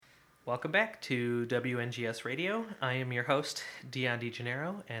Welcome back to WNGS Radio. I am your host, Dion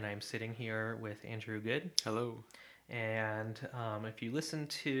DeGennaro, and I'm sitting here with Andrew Good. Hello. And if you listen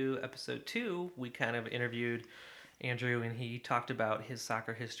to episode 2, we kind of interviewed Andrew, and he talked about his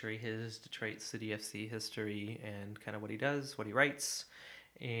soccer history, his Detroit City FC history, and kind of what he does, what he writes.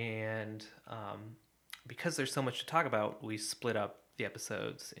 And because there's so much to talk about, we split up the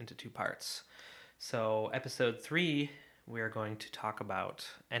episodes into 2 parts. So episode 3, we are going to talk about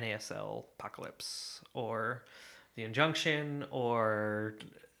NASL Apocalypse, or the Injunction, or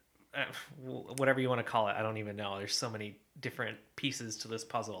whatever you want to call it. I don't even know. There's so many different pieces to this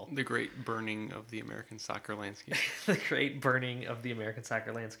puzzle. The great burning of the American soccer landscape. The great burning of the American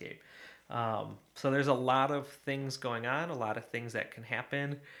soccer landscape. So there's a lot of things going on, a lot of things that can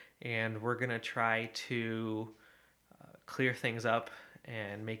happen, and we're going to try to clear things up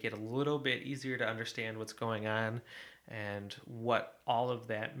and make it a little bit easier to understand what's going on and what all of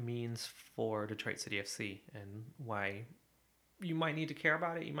that means for Detroit City FC and why you might need to care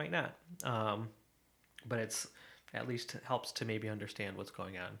about it, you might not. But it's at least helps to maybe understand what's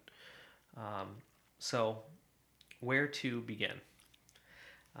going on. So where to begin?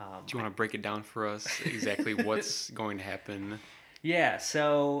 Do you want to break it down for us exactly what's going to happen? Yeah,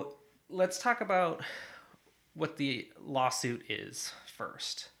 so let's talk about what the lawsuit is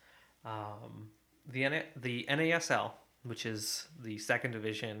first. The NASL, which is the second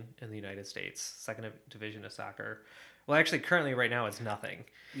division in the United States, second division of soccer. Well, actually, currently right now it's nothing.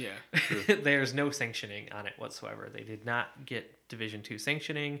 Yeah, true. There's no sanctioning on it whatsoever. They did not get Division II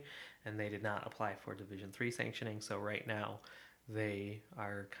sanctioning, and they did not apply for Division III sanctioning. So right now, they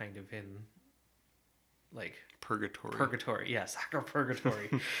are kind of in like Purgatory. Yeah, soccer purgatory.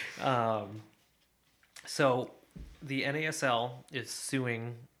 So the NASL is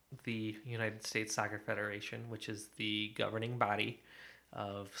suing the United States Soccer Federation, which is the governing body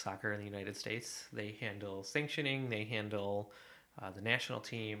of soccer in the United States. They handle sanctioning, they handle the national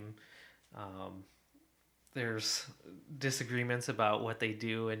team. There's disagreements about what they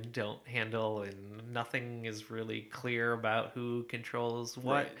do and don't handle, and nothing is really clear about who controls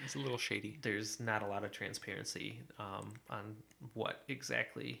what. Right. It's a little shady. There's not a lot of transparency on what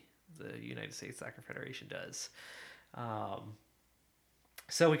exactly the United States Soccer Federation does.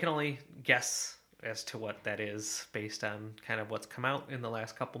 So we can only guess as to what that is based on kind of what's come out in the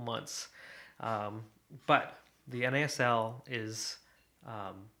last couple months. But the NASL is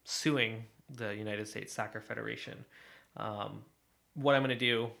suing the United States Soccer Federation. What I'm going to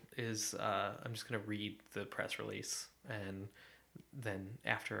do is I'm just going to read the press release, and then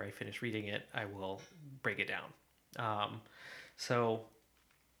after I finish reading it, I will break it down. So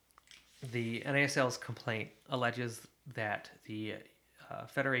the NASL's complaint alleges that the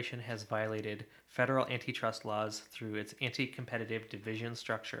Federation has violated federal antitrust laws through its anti-competitive division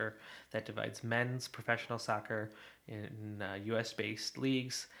structure that divides men's professional soccer in U.S.-based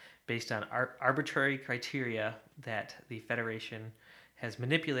leagues based on arbitrary criteria that the Federation has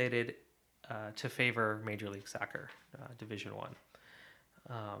manipulated to favor Major League Soccer, Division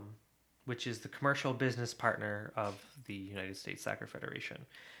I, which is the commercial business partner of the United States Soccer Federation.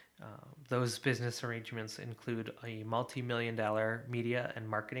 Those business arrangements include a multi-million-dollar media and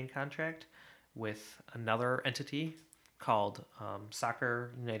marketing contract with another entity called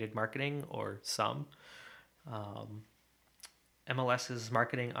Soccer United Marketing, or SUM. MLS's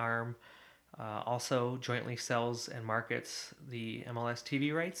marketing arm also jointly sells and markets the MLS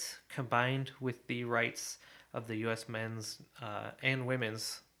TV rights, combined with the rights of the U.S. men's and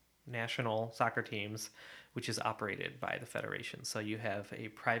women's national soccer teams, which is operated by the Federation. So you have a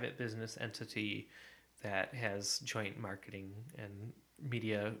private business entity that has joint marketing and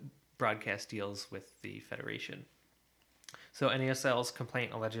media broadcast deals with the Federation. So NASL's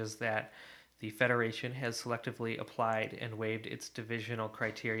complaint alleges that the Federation has selectively applied and waived its divisional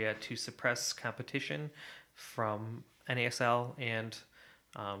criteria to suppress competition from NASL, and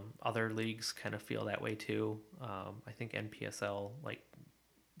other leagues kind of feel that way too. I think NPSL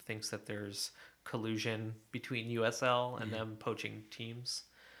thinks that there's collusion between USL and them poaching teams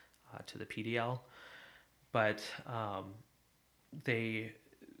to the PDL. But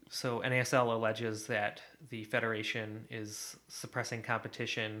NASL alleges that the Federation is suppressing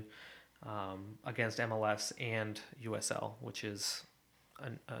competition against MLS and USL, which is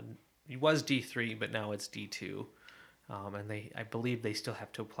it was D3, but now it's D2. And I believe they still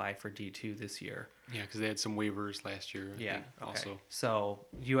have to apply for D2 this year. Yeah, because they had some waivers last year. Yeah. Okay. Also. So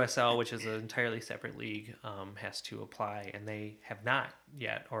USL, which is an entirely separate league, has to apply, and they have not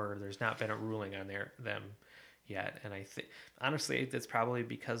yet, or there's not been a ruling on them yet. And I think honestly, that's probably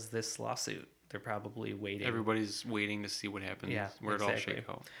because this lawsuit. they're probably waiting. Everybody's waiting to see what happens, where it all shakes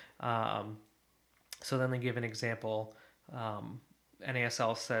out. So then they give an example.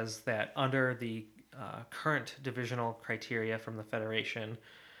 NASL says that under the current divisional criteria from the Federation,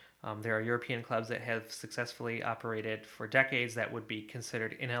 there are European clubs that have successfully operated for decades that would be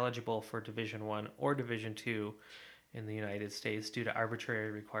considered ineligible for Division One or Division Two in the United States due to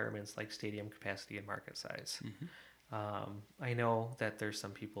arbitrary requirements like stadium capacity and market size. I know that there's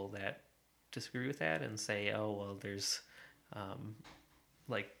some people that disagree with that and say, oh, well, there's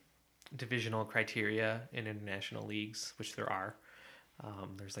like divisional criteria in international leagues, which there are.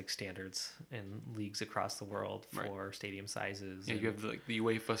 There's like standards in leagues across the world for stadium sizes. Yeah, you have the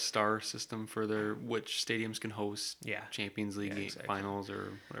UEFA Star system for which stadiums can host Champions League finals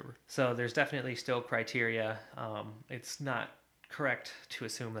or whatever. So there's definitely still criteria. It's not correct to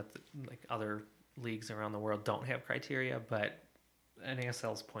assume that other leagues around the world don't have criteria, but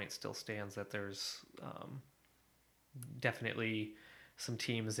NASL's point still stands that there's definitely some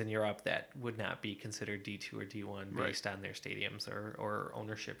teams in Europe that would not be considered D2 or D1 based on their stadiums or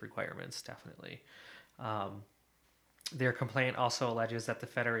ownership requirements, definitely. Their complaint also alleges that the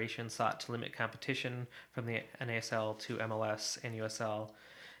Federation sought to limit competition from the NASL to MLS and USL,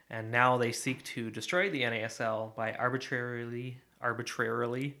 and now they seek to destroy the NASL by arbitrarily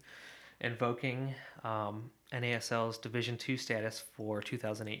invoking NASL's Division II status for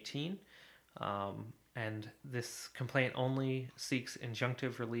 2018. And this complaint only seeks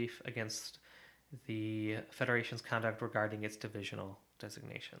injunctive relief against the Federation's conduct regarding its divisional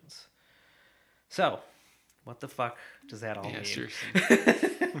designations. So, what the fuck does that all mean?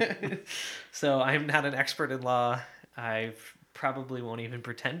 Seriously. So, I'm not an expert in law. I probably won't even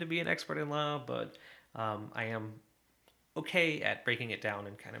pretend to be an expert in law, but I am okay at breaking it down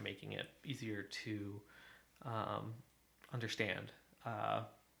and kind of making it easier to understand.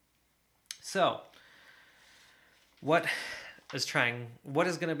 So, what is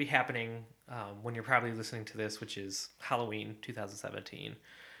going to be happening when you're probably listening to this, which is Halloween 2017?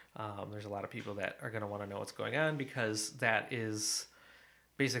 There's a lot of people that are going to want to know what's going on because that is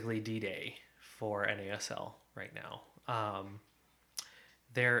basically D-Day for NASL right now.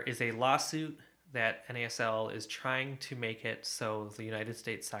 There is a lawsuit that NASL is trying to make it so the United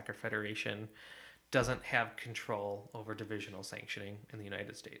States Soccer Federation doesn't have control over divisional sanctioning in the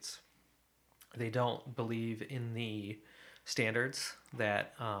United States. They don't believe in the standards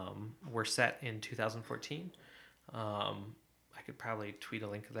that were set in 2014. I could probably tweet a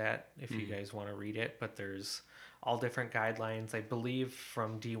link of that if you guys want to read it, but there's all different guidelines, I believe,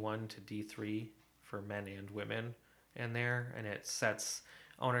 from D1 to D3 for men and women in there, and it sets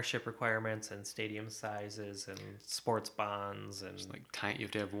ownership requirements and stadium sizes and sports bonds and just like you have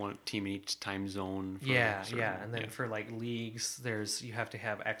to have one team in each time zone. And then for like leagues, you have to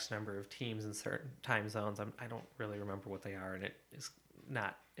have X number of teams in certain time zones. I don't really remember what they are, and it is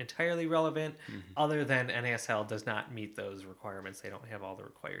not entirely relevant. Other than NASL does not meet those requirements. They don't have all the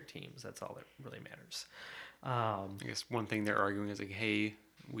required teams. That's all that really matters. I guess one thing they're arguing is like, hey,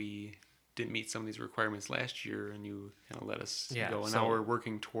 we didn't meet some of these requirements last year and you kind of let us go, and now we're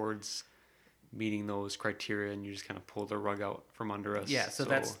working towards meeting those criteria and you just kind of pull the rug out from under us. So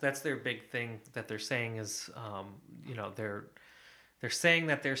that's their big thing that they're saying is they're saying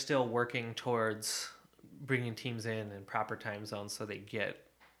that they're still working towards bringing teams in proper time zones so they get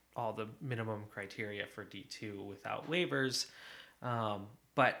all the minimum criteria for D2 without waivers,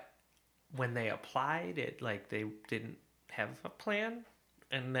 but when they applied it, like, they didn't have a plan.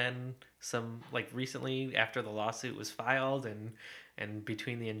 And then recently after the lawsuit was filed and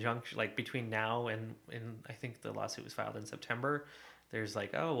between the injunction, like between now and I think the lawsuit was filed in September, there's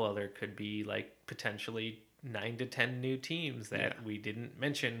like, oh, well, there could be like potentially 9 to 10 new teams that we didn't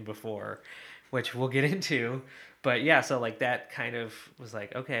mention before, which we'll get into. But yeah, so like that kind of was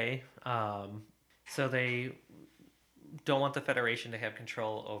like, okay. So they don't want the Federation to have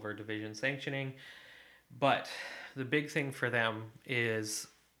control over division sanctioning, but the big thing for them is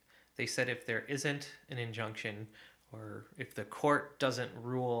they said if there isn't an injunction or if the court doesn't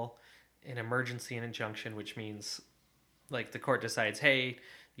rule an emergency and injunction, which means like the court decides, hey,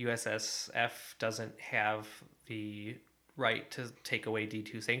 USSF doesn't have the right to take away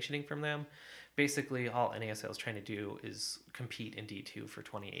D2 sanctioning from them. Basically, all NASL is trying to do is compete in D2 for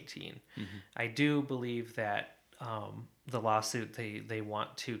 2018. I do believe that the lawsuit, they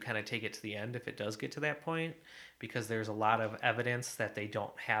want to kind of take it to the end if it does get to that point, because there's a lot of evidence that they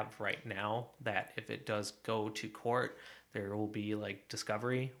don't have right now that if it does go to court, there will be like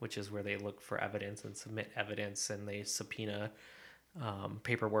discovery, which is where they look for evidence and submit evidence and they subpoena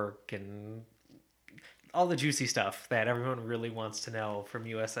paperwork and all the juicy stuff that everyone really wants to know from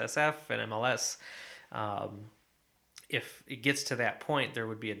USSF and MLS. If it gets to that point, there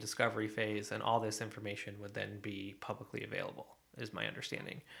would be a discovery phase, and all this information would then be publicly available, is my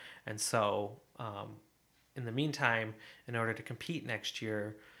understanding. And so, in the meantime, in order to compete next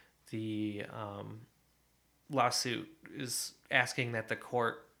year, the lawsuit is asking that the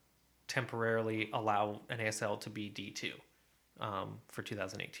court temporarily allow NASL to be D2 for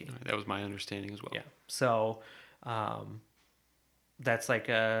 2018. That was my understanding as well. Yeah. So that's like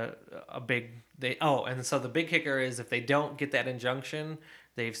a big and so the big kicker is if they don't get that injunction,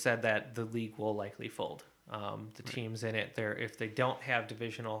 they've said that the league will likely fold. The teams in it, if they don't have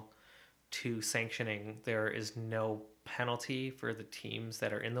Divisional 2 sanctioning, there is no penalty for the teams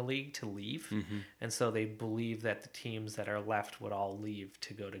that are in the league to leave. And so they believe that the teams that are left would all leave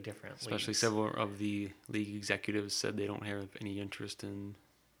to go to different leagues. Especially several of the league executives said they don't have any interest in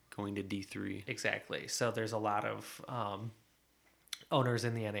going to D3. Exactly. So there's a lot of owners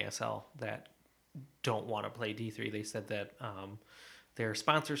in the NASL that don't want to play D3. They said that their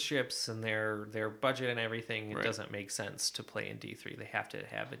sponsorships and their budget and everything, it doesn't make sense to play in D3. They have to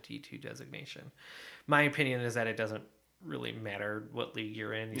have a D2 designation. My opinion is that it doesn't really matter what league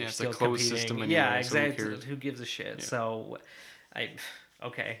you're in. You're still closed competing. System anyway, yeah, exactly. So who gives a shit? Yeah. So,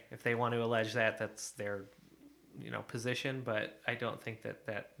 if they want to allege that, that's their position, but I don't think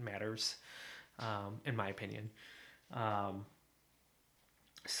that matters, in my opinion.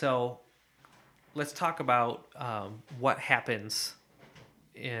 So let's talk about what happens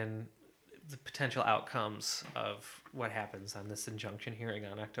in the potential outcomes of what happens on this injunction hearing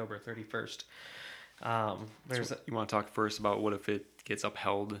on October 31st. You want to talk first about what if it gets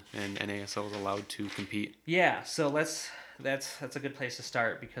upheld and NASL is allowed to compete? Yeah, so that's a good place to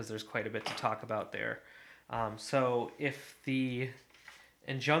start because there's quite a bit to talk about there. So if the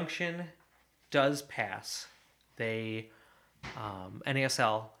injunction does pass,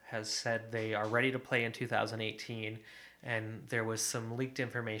 NASL has said they are ready to play in 2018, and there was some leaked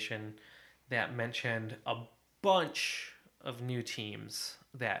information that mentioned a bunch of new teams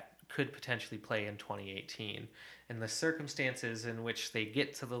that could potentially play in 2018. And the circumstances in which they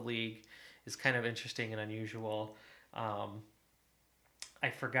get to the league is kind of interesting and unusual. I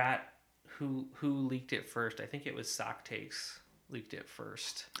forgot who leaked it first. I think it was Sock Takes leaked it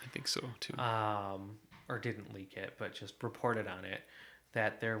first. I think so too. Or didn't leak it, but just reported on it,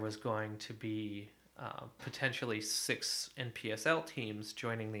 that there was going to be potentially 6 NPSL teams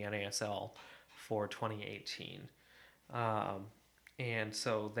joining the NASL for 2018. And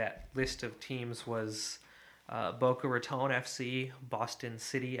so that list of teams was Boca Raton FC, Boston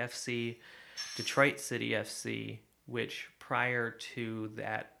City FC, Detroit City FC, which prior to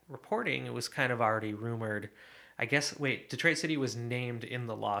that reporting, it was kind of already rumored. Detroit City was named in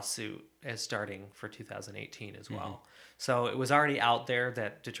the lawsuit as starting for 2018 as well. Mm-hmm. So it was already out there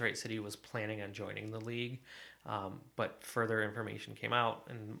that Detroit City was planning on joining the league. But further information came out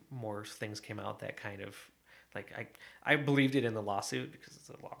and more things came out that kind of, I believed it in the lawsuit because it's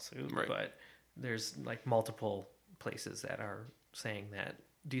a lawsuit, right. But there's multiple places that are saying that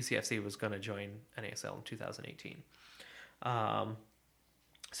DCFC was going to join NASL in 2018.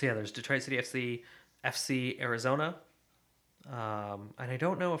 There's Detroit City FC, FC Arizona, and I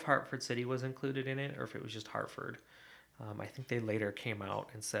don't know if Hartford City was included in it or if it was just Hartford. I think they later came out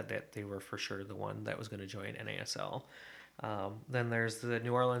and said that they were for sure the one that was going to join NASL. Then there's the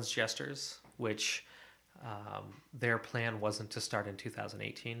New Orleans Jesters, which their plan wasn't to start in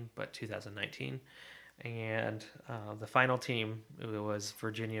 2018, but 2019. And the final team was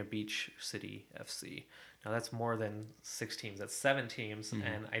Virginia Beach City FC. Now that's more than 6 teams. That's 7 teams, mm-hmm.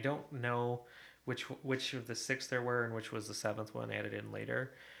 And I don't know which of the 6 there were and which was the 7th one added in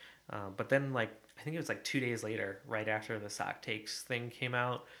later. But then, I think it was 2 days later, right after the Sock Takes thing came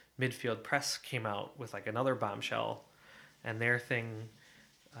out, Midfield Press came out with another bombshell, and their thing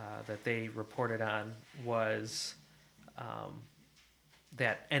that they reported on was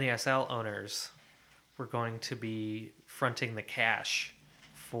that NASL owners were going to be fronting the cash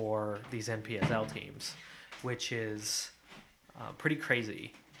for these NPSL teams, which is pretty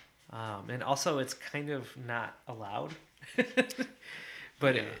crazy. And also, it's kind of not allowed.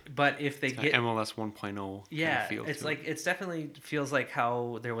 But if they it's get MLS 1.0, yeah, feel it's it's definitely feels like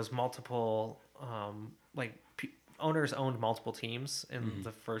how there was multiple owners owned multiple teams in mm-hmm.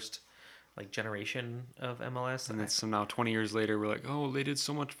 the first generation of MLS, and then so now 20 years later we're like, oh, they did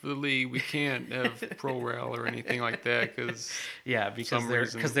so much for the league, we can't have pro rel or anything like that because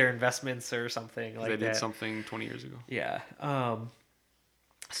because their investments or something like that. They did something 20 years ago. Yeah.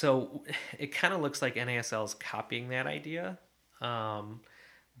 So it kind of looks like NASL is copying that idea.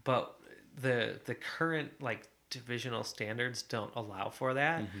 But the current like divisional standards don't allow for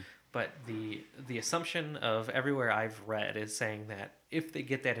that. Mm-hmm. But the assumption of everywhere I've read is saying that if they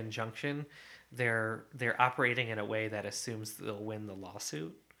get that injunction, they're operating in a way that assumes they'll win the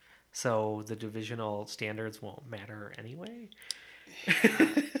lawsuit. So the divisional standards won't matter anyway.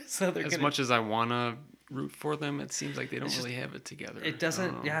 So they're much as I wanna root for them, it seems like they don't really have it together. It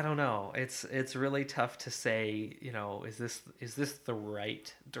doesn't. I don't know. It's really tough to say. Is this the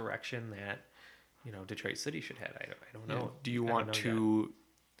right direction that Detroit City should head? I don't know. Yeah. Do you want to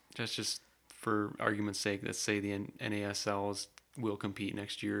just for argument's sake, let's say the NASLs will compete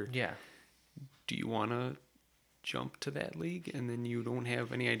next year? Yeah. Do you want to jump to that league and then you don't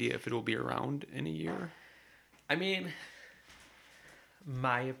have any idea if it'll be around in a year? I mean,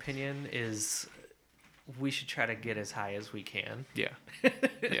 my opinion is we should try to get as high as we can. Yeah.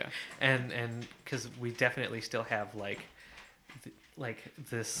 Yeah. and because we definitely still have like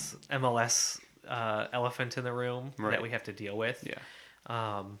this MLS elephant in the room that we have to deal with. Yeah.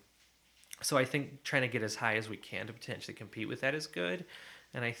 So I think trying to get as high as we can to potentially compete with that is good.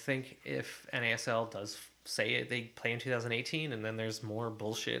 And I think if NASL does say they play in 2018 and then there's more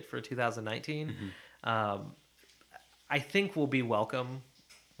bullshit for 2019, I think we'll be welcome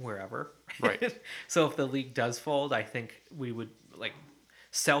wherever. Right. So if the league does fold, I think we would,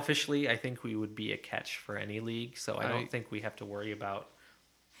 selfishly, I think we would be a catch for any league. So I don't think we have to worry about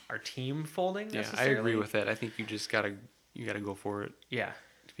our team folding necessarily. Yeah, I agree with that. I think you just gotta go for it. Yeah.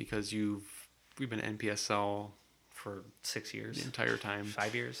 Because we've been NPSL for 6 years. The entire time.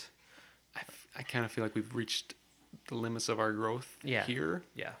 5 years. I kind of feel like we've reached the limits of our growth here.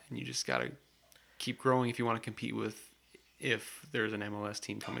 Yeah. And you just got to keep growing if you want to compete with, if there's an MLS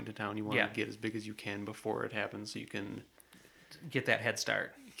team coming to town, you want to get as big as you can before it happens so you can get that head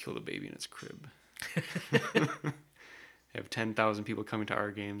start. Kill the baby in its crib. Have 10,000 people coming to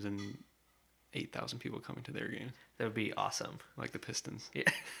our games and 8,000 people coming to their games. That would be awesome. Like the Pistons. Yeah.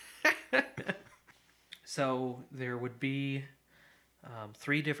 So there would be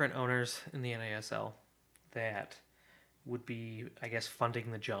 3 different owners in the NASL that would be, I guess,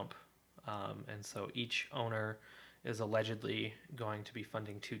 funding the jump. And so each owner is allegedly going to be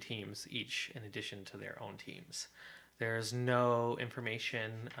funding 2 teams each in addition to their own teams. There's no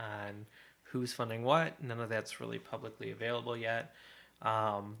information on who's funding what. None of that's really publicly available yet.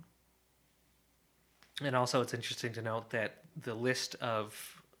 And also it's interesting to note that the list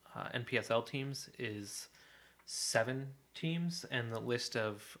of NPSL teams is 7 teams, and the list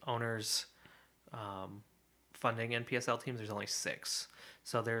of owners funding NPSL teams, there's only 6.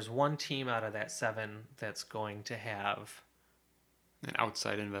 So there's 1 team out of that 7 that's going to have an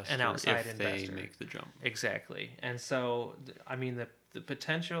outside investor if they make the jump. Exactly. And so, I mean, the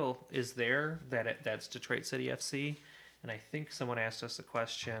potential is there that's Detroit City FC. And I think someone asked us a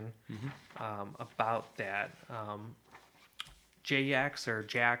question about that. JYAX or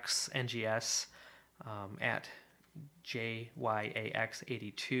JAX NGS at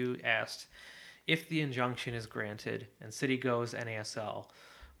JYAX82 asked, if the injunction is granted and City goes NASL,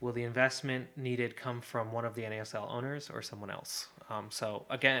 will the investment needed come from one of the NASL owners or someone else? So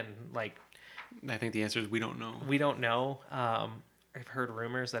again, I think the answer is we don't know. We don't know. I've heard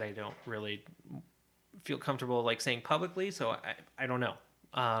rumors that I don't really feel comfortable saying publicly, so I don't know.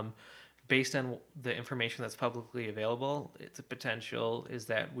 Based on the information that's publicly available, the potential is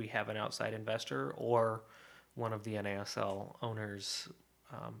that we have an outside investor or one of the NASL owners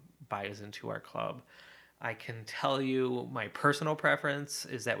buys into our club. I can tell you my personal preference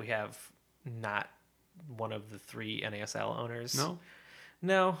is that we have not one of the 3 NASL owners.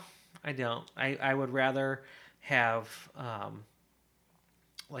 No, I don't. I would rather have a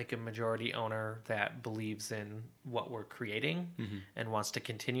majority owner that believes in what we're creating and wants to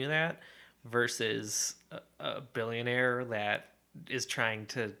continue that versus a billionaire that is trying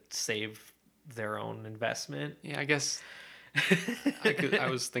to save their own investment. Yeah, I guess I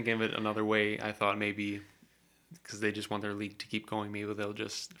was thinking of it another way. I thought maybe because they just want their league to keep going, maybe they'll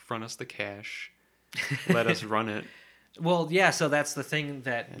just front us the cash, let us run it. Well, yeah, so that's the thing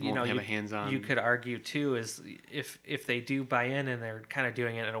that you could argue too is if they do buy in and they're kind of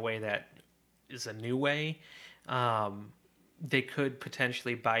doing it in a way that is a new way, they could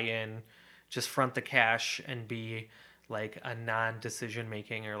potentially buy in, just front the cash and be like a non-decision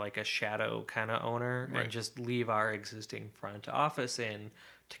making or like a shadow kind of owner, right, and just leave our existing front office in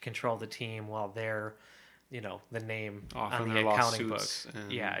to control the team while they're, the name off on the accounting books.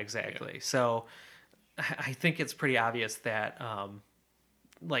 Yeah, exactly. Yeah. So I think it's pretty obvious that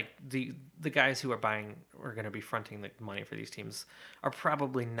the guys who are going to be fronting the money for these teams are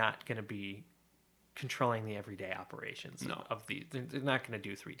probably not going to be controlling the everyday operations No. of the. They're not going to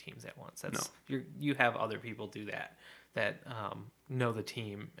do 3 teams at once. That's No. you have other people do that know the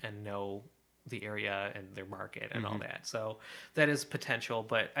team and know the area and their market and all that. So that is potential,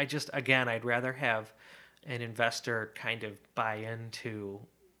 but I'd rather have an investor kind of buy into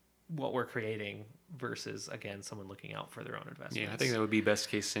what we're creating versus, again, someone looking out for their own investments. Yeah, I think that would be best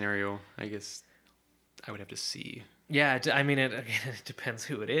case scenario. I guess I would have to see. Yeah, I mean, it depends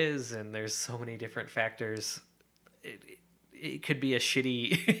who it is, and there's so many different factors. It could be a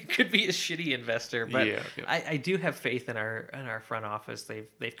shitty investor, but yeah. I do have faith in our front office.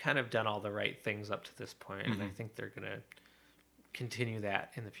 They've kind of done all the right things up to this point, and I think they're gonna continue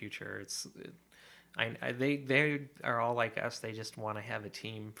that in the future. They are all like us. They just want to have a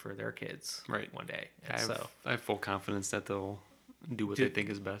team for their kids one day. And I have full confidence that they'll do what they think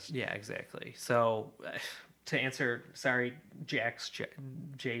is best. Yeah, exactly. So to answer, sorry,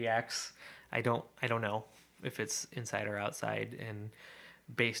 JX, I don't know if it's inside or outside, and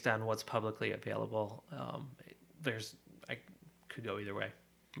based on what's publicly available, I could go either way.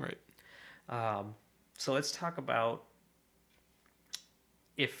 Right. So let's talk about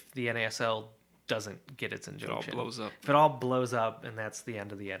if the NASL doesn't get its injunction. If it all blows up. If it all blows up, and that's the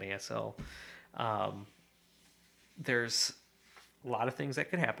end of the NASL, there's a lot of things that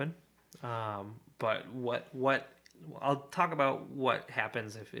could happen. But what I'll talk about what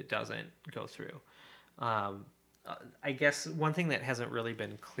happens if it doesn't go through. I guess one thing that hasn't really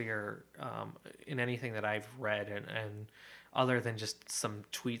been clear in anything that I've read, and other than just some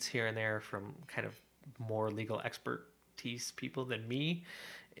tweets here and there from kind of more legal expertise people than me,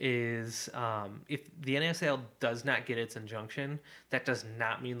 is if the NASL does not get its injunction, that does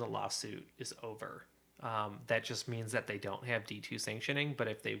not mean the lawsuit is over. That just means that they don't have D2 sanctioning, but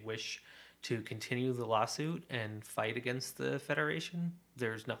if they wish to continue the lawsuit and fight against the federation,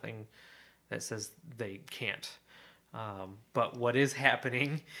 there's nothing that says they can't. But what is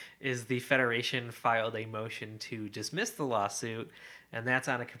happening is the federation filed a motion to dismiss the lawsuit, and that's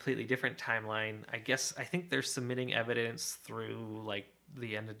on a completely different timeline. I think they're submitting evidence through like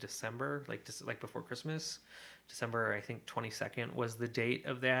the end of December, like before Christmas. December, I think 22nd was the date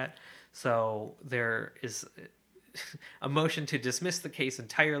of that. So there is a motion to dismiss the case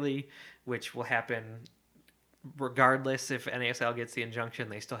entirely, which will happen regardless if NASL gets the injunction.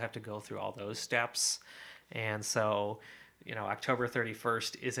 They still have to go through all those steps. And so, October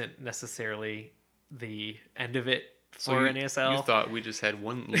 31st isn't necessarily the end of it for NASL. You thought we just had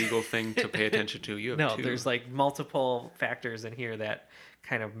one legal thing to pay attention to. You have no, two. There's like multiple factors in here that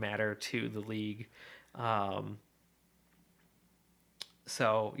kind of matter to the league.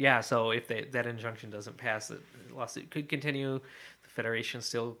 So if that injunction doesn't pass, the lawsuit could continue. The federation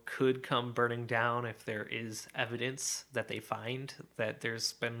still could come burning down if there is evidence that they find that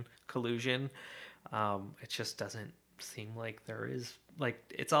there's been collusion. It just doesn't seem like there is. Like,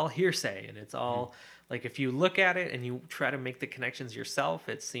 it's all hearsay, and it's all like, if you look at it and you try to make the connections yourself,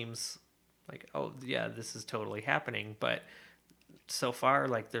 it seems like, oh yeah, this is totally happening. But so far,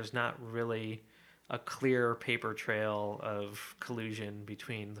 like, there's not really a clear paper trail of collusion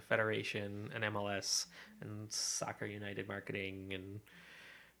between the federation and MLS and Soccer United Marketing, and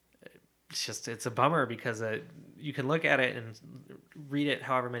it's a bummer because you can look at it and read it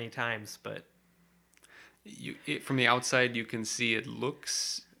however many times, but from the outside you can see it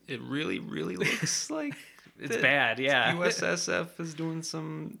really looks like it's bad. Yeah, USSF is doing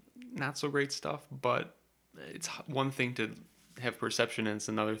some not so great stuff, but it's one thing to have perception, and it's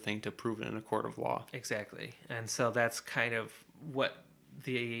another thing to prove it in a court of law. Exactly. And so that's kind of what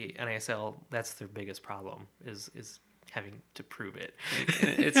the NASL, that's their biggest problem, is having to prove it.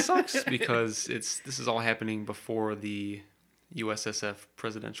 It sucks because this is all happening before the USSF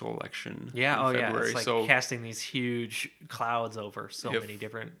presidential election. Yeah, in February. It's like casting these huge clouds over so many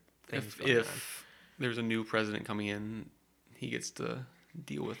different things. If there's a new president coming in, he gets to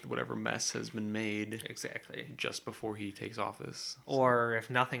deal with whatever mess has been made just before he takes office. Or if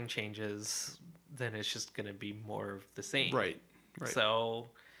nothing changes, then it's just going to be more of the same. Right. So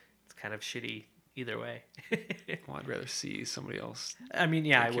it's kind of shitty either way. Well, I'd rather see somebody else. I mean,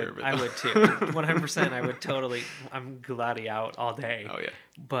 yeah, I would too. 100%. I would totally. I'm Gulati out all day. Oh yeah.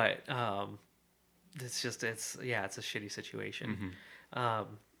 But it's a shitty situation.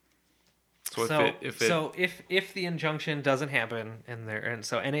 Mm-hmm. So if the injunction doesn't happen and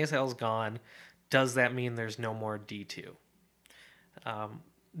so NASL's gone, does that mean there's no more D2?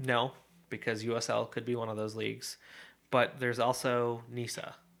 No, because USL could be one of those leagues, but there's also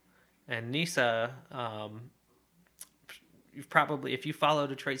NISA, and NISA you've probably, if you follow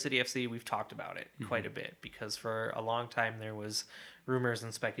Detroit City FC, we've talked about it quite a bit, because for a long time there was rumors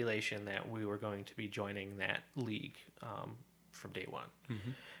and speculation that we were going to be joining that league from day one.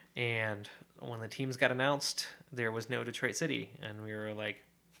 And when the teams got announced, there was no Detroit City, and we were like,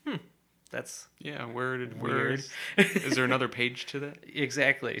 that's weird. Is there another page to that?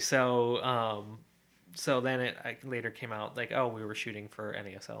 Exactly. So so then it later came out like, oh, we were shooting for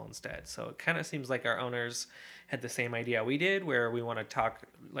NASL instead. So it kind of seems like our owners had the same idea we did, where we want to talk,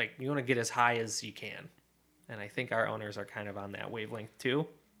 like, you want to get as high as you can. And I think our owners are kind of on that wavelength too.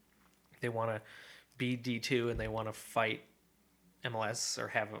 They want to be D2 and they want to fight MLS or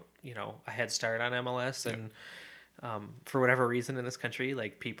have a head start on MLS. And for whatever reason in this country,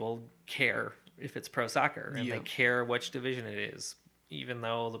 like, people care if it's pro soccer, and they care which division it is, even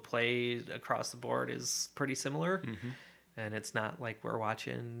though the play across the board is pretty similar. And it's not like we're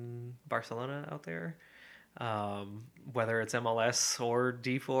watching Barcelona out there, whether it's MLS or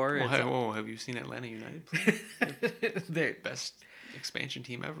D4. Well, have you seen Atlanta United play? They're best expansion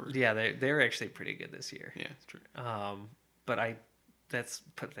team ever. Yeah, they're actually pretty good this year. Yeah, it's true. But let's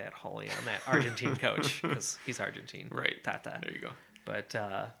put that wholly on that Argentine coach, because he's Argentine. Right. Tata. There you go. But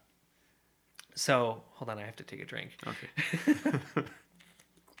so hold on, I have to take a drink. Okay.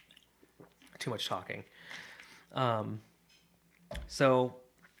 Too much talking. So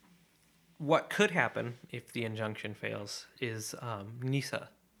what could happen if the injunction fails is NISA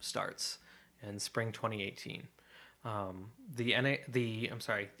starts in spring 2018. The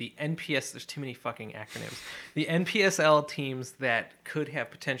NPS, there's too many fucking acronyms. The NPSL teams that could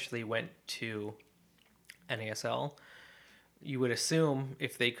have potentially went to NASL, you would assume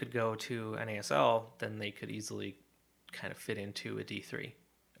if they could go to NASL, then they could easily kind of fit into a D3.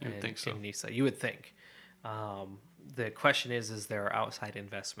 I would think so. In NISA, you would think. The question is there outside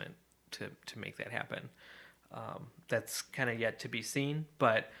investment to make that happen? That's kind of yet to be seen,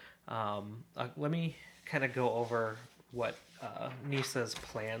 but let me kind of go over what NISA's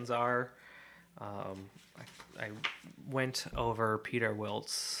plans are. I went over Peter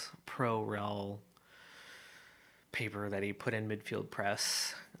Wilt's Pro Rel paper that he put in Midfield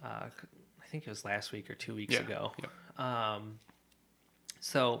Press. I think it was last week or 2 weeks ago. Yeah.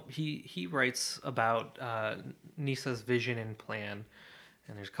 So he writes about NISA's vision and plan,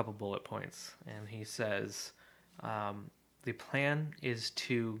 and there's a couple bullet points. And he says the plan is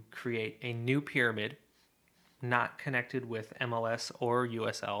to create a new pyramid not connected with MLS or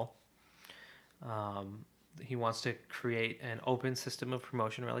USL. He wants to create an open system of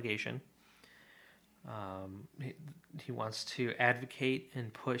promotion relegation. He wants to advocate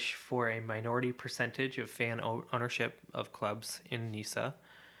and push for a minority percentage of fan ownership of clubs in NISA.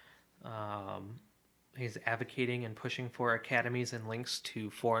 He's advocating and pushing for academies and links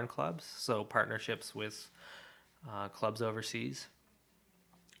to foreign clubs, so partnerships with clubs overseas.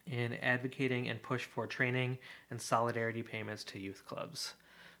 And advocating and push for training and solidarity payments to youth clubs.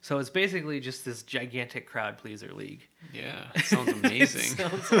 So it's basically just this gigantic crowd pleaser league. Yeah, it sounds amazing.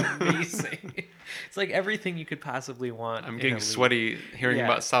 It sounds amazing. It's like everything you could possibly want. I'm getting sweaty hearing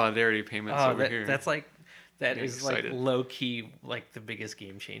about solidarity payments over here. That is excited. Like low key, like the biggest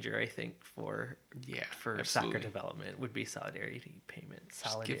game changer, I think, for soccer development would be solidarity payments.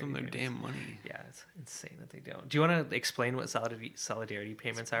 Just give them their damn money. Yeah, it's insane that they don't. Do you want to explain what solidarity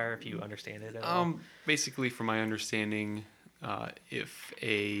payments are, if you understand it at all? Basically, from my understanding, if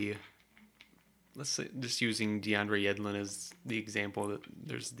let's say, just using DeAndre Yedlin as the example, that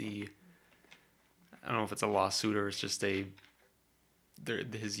there's I don't know if it's a lawsuit or it's just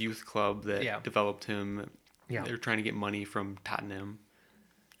his youth club that developed him. Yeah. They're trying to get money from Tottenham,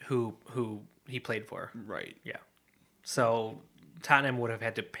 who he played for. Right. Yeah. So Tottenham would have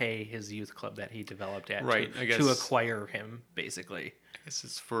had to pay his youth club that he developed at to acquire him, basically. I guess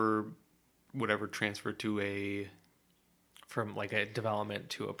it's for whatever transfer to from like a development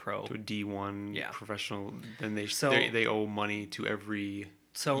to a pro, to a D1 professional. Then they owe money to every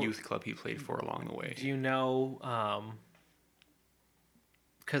youth club he played for along the way. Do you know?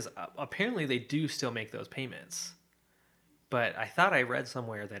 Because apparently they do still make those payments, but I thought I read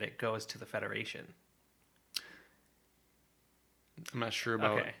somewhere that it goes to the federation. I'm not sure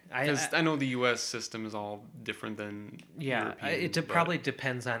about because I know the U.S. system is all different than European, it probably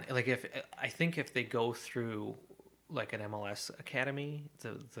depends on like if they go through like an MLS academy,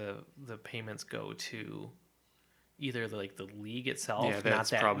 the payments go to either the league itself,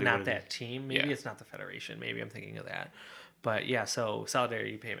 not that team. Maybe it's not the federation. Maybe I'm thinking of that. But yeah, so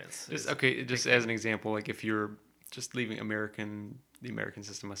solidarity payments. Just as an example, like if you're just leaving the American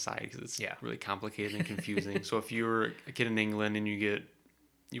system aside, because it's really complicated and confusing. So if you're a kid in England and you get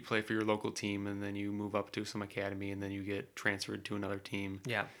you play for your local team, and then you move up to some academy, and then you get transferred to another team.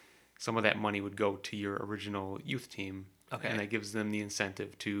 Yeah. Some of that money would go to your original youth team. Okay. And that gives them the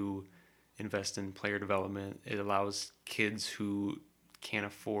incentive to invest in player development. It allows kids who can't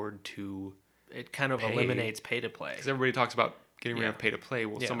afford to It kind of eliminates pay to play. Because everybody talks about getting rid of pay to play.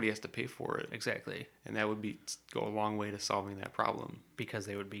 Well, somebody has to pay for it. Exactly. And that would go a long way to solving that problem. Because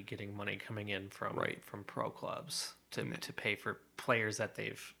they would be getting money coming in from pro clubs to pay for players that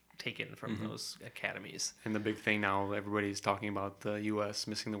they've taken from those academies. And the big thing now, everybody's talking about the U.S.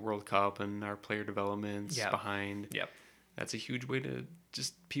 missing the World Cup and our player development's behind. Yep. That's a huge way to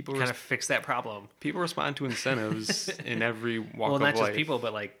just kind of fix that problem. People respond to incentives in every walk of life. Well, not just people,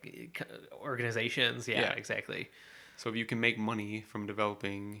 but like organizations. Yeah, exactly. So if you can make money from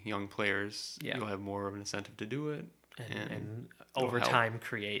developing young players, you'll have more of an incentive to do it. And over time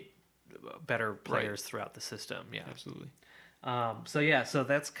create better players throughout the system. Yeah, absolutely. So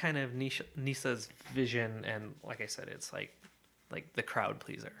that's kind of NISA's vision. And like I said, it's like the crowd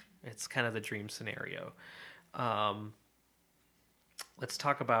pleaser. It's kind of the dream scenario. Let's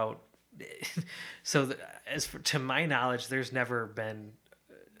talk about. To my knowledge, there's never been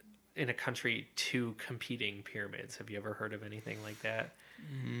in a country 2 competing pyramids. Have you ever heard of anything like that?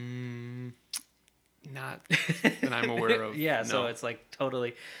 Not that I'm aware of. Yeah, no. So it's like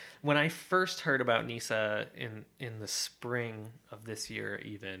totally. When I first heard about NISA in the spring of this year,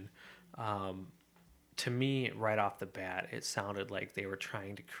 even to me, right off the bat, it sounded like they were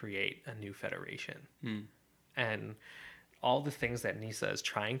trying to create a new federation, and all the things that NISA is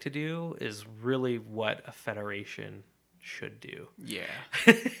trying to do is really what a federation should do. Yeah.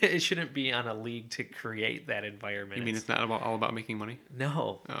 It shouldn't be on a league to create that environment. You mean it's not all about making money?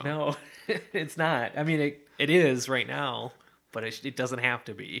 No, it's not. I mean, it is right now, but it doesn't have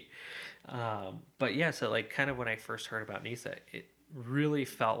to be. But yeah, so like kind of when I first heard about NISA, it really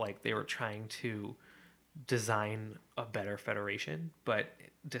felt like they were trying to design a better federation, but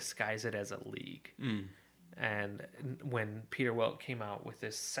disguise it as a league. And when Peter Wilt came out with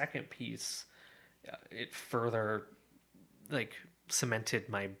this second piece, it further cemented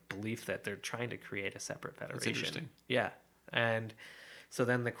my belief that they're trying to create a separate federation. That's interesting. Yeah. And so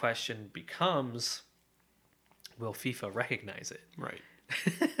then the question becomes, will FIFA recognize it?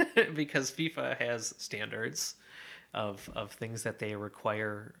 Right. Because FIFA has standards of things that they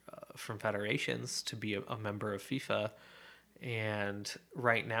require from federations to be a member of FIFA. And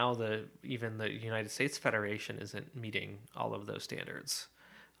right now, even the United States Federation isn't meeting all of those standards.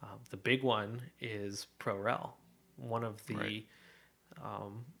 The big one is Pro-Rel. One of the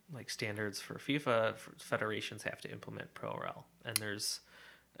standards for FIFA, federations have to implement Pro-Rel. And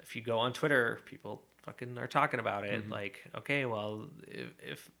if you go on Twitter, people fucking are talking about it. Like, okay, well,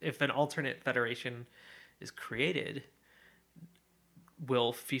 if an alternate federation is created,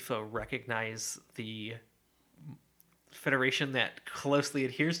 will FIFA recognize the federation that closely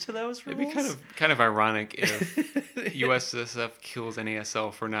adheres to those rules? It'd be kind of ironic if USSF kills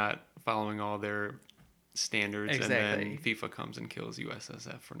NASL for not following all their standards, and then FIFA comes and kills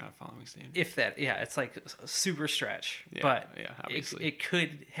USSF for not following standards. If that, it's like a super stretch, but obviously it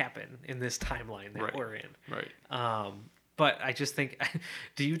could happen in this timeline that we're in. Right. But I just think,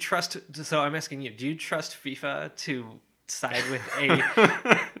 do you trust? So I'm asking you, do you trust FIFA to side with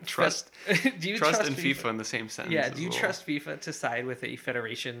a trust? Do you trust in FIFA in the same sentence? Yeah. Do you trust FIFA to side with a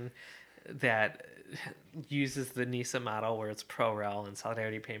federation that uses the NISA model where it's pro-rel and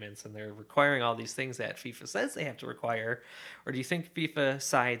solidarity payments and they're requiring all these things that FIFA says they have to require? Or do you think FIFA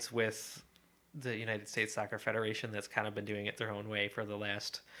sides with the United States Soccer Federation that's kind of been doing it their own way for the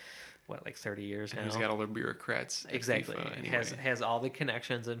last 30 years now? He's got all their bureaucrats exactly FIFA anyway. has all the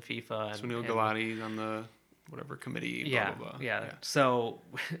connections in FIFA. Sunil Gulati on the whatever committee, blah, blah, blah. Yeah. So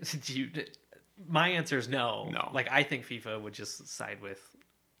my answer is no. No. I think FIFA would just side with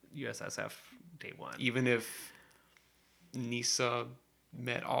USSF day one. Even if NISA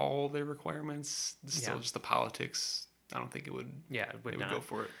met all their requirements, still just the politics, I don't think it would. Yeah, it would not go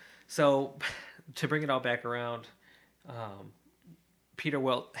for it. So to bring it all back around, Peter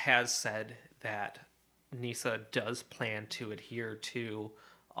Wilt has said that NISA does plan to adhere to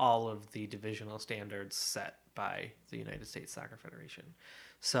all of the divisional standards set by the United States Soccer Federation.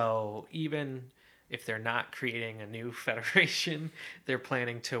 So even if they're not creating a new federation, they're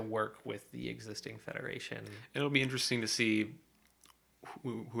planning to work with the existing federation. It'll be interesting to see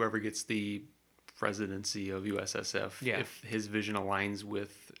whoever gets the presidency of USSF, if his vision aligns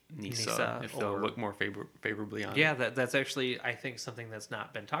with NISA, if they'll look more favorably on it. Yeah, that's actually, I think, something that's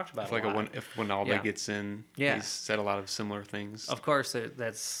not been talked about if Wijnaldum gets in, he's said a lot of similar things. Of course,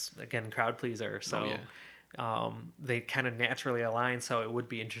 that's, again, crowd pleaser. So They kind of naturally align, so it would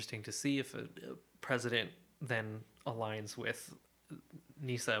be interesting to see if a president then aligns with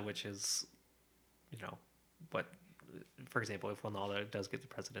NISA, which is, what, for example, if Ronaldo does get the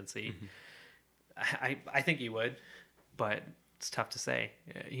presidency, I think he would, but it's tough to say.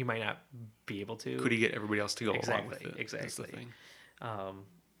 He might not be able to. Could he get everybody else to go along with it? Exactly. That's the thing.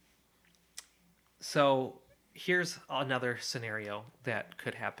 So here's another scenario that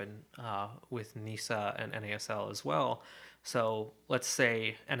could happen with NISA and NASL as well. So let's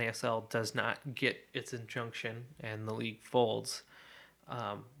say NASL does not get its injunction and the league folds.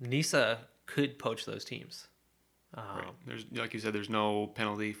 NISA could poach those teams. Right. There's, like you said, there's no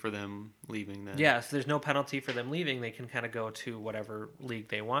penalty for them leaving. Then yeah, if there's no penalty for them leaving, they can kind of go to whatever league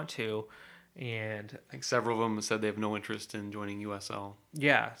they want to. And I think several of them said they have no interest in joining USL.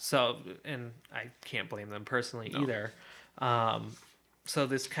 Yeah, so, and I can't blame them personally either. So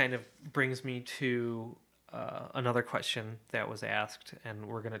this kind of brings me to another question that was asked, and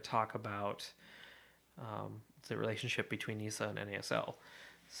we're going to talk about the relationship between NISA and NASL.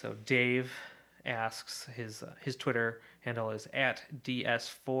 So Dave asks, his Twitter handle is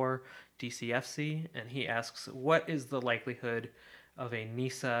 @DS4DCFC, and he asks, what is the likelihood of a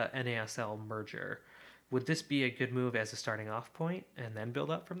NISA-NASL merger? Would this be a good move as a starting off point and then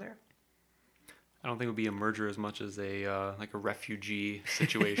build up from there? I don't think it would be a merger as much as a refugee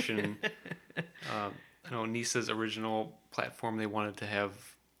situation. I know NISA's original platform, they wanted to have,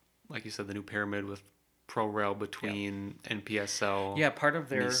 like you said, the new pyramid with pro rail between NPSL. Yeah, part of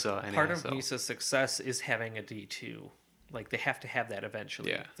NISA NISA's success is having a D2. Like, they have to have that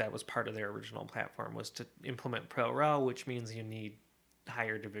eventually. Yeah. That was part of their original platform, was to implement pro rail, which means you need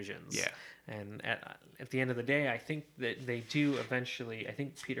higher divisions. Yeah. And at the end of the day, I think that they do eventually, I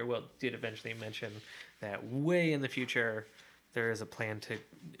think Peter Wilt did eventually mention that way in the future there is a plan to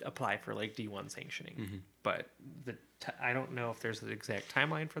apply for like D1 sanctioning. But I don't know if there's an exact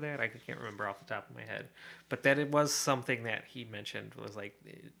timeline for that. I can't remember off the top of my head. But that it was something that he mentioned, was like,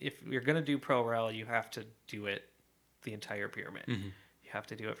 if you're going to do pro rail, you have to do it the entire pyramid. You have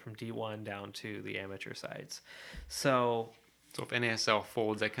to do it from D1 down to the amateur sides. So if NASL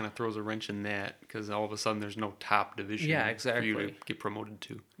folds, that kind of throws a wrench in that, because all of a sudden there's no top division for you to get promoted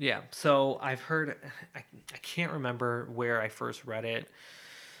to. Yeah, so I've heard, I can't remember where I first read it,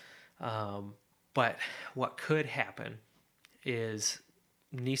 but what could happen is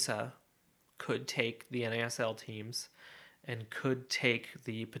NISA could take the NASL teams and could take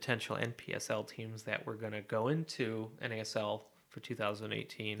the potential NPSL teams that were going to go into NASL for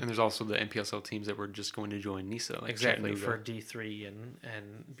 2018. And there's also the NPSL teams that were just going to join NISA. Like exactly, for D3 and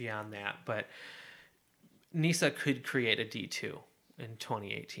beyond that. But NISA could create a D2 in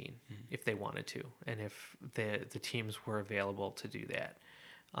 2018 if they wanted to, and if the teams were available to do that.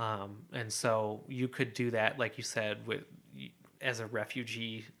 And so you could do that, like you said, as a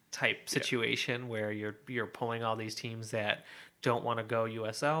refugee type situation where you're pulling all these teams that don't want to go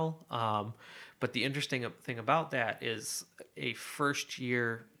USL. But the interesting thing about that is a first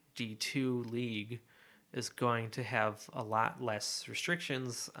year D2 league is going to have a lot less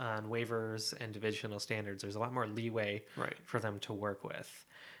restrictions on waivers and divisional standards. There's a lot more leeway for them to work with.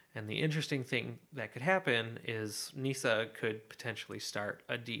 And the interesting thing that could happen is NISA could potentially start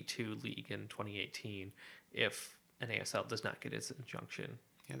a D2 league in 2018 if NASL does not get its injunction.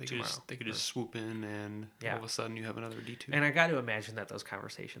 Yeah, they could just swoop in, and all of a sudden you have another D2. And I got to imagine that those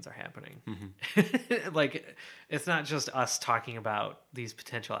conversations are happening. Like, it's not just us talking about these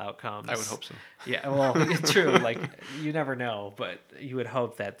potential outcomes. I would hope so. Yeah, well, it's true. Like, you never know, but you would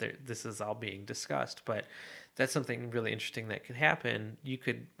hope that this is all being discussed. But that's something really interesting that could happen. You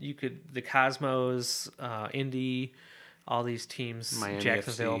could the Cosmos, Indy, all these teams, Miami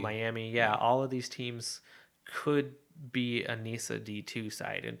Jacksonville, FC. Miami, all of these teams could be a NISA D2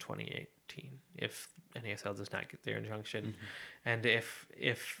 side in 2018 if NASL does not get their injunction. And if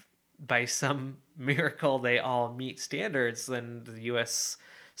by some miracle they all meet standards, then the U.S.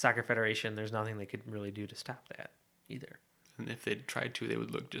 Soccer Federation, there's nothing they could really do to stop that either. And if they tried to, they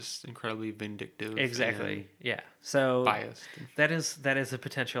would look just incredibly vindictive. Exactly. Yeah. So biased. That is a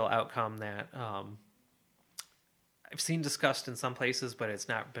potential outcome that I've seen discussed in some places, but it's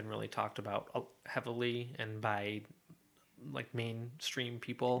not been really talked about heavily and by like mainstream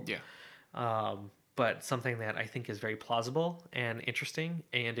people. Yeah. But something that I think is very plausible and interesting,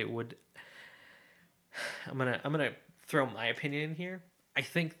 and it would. I'm gonna throw my opinion in here. I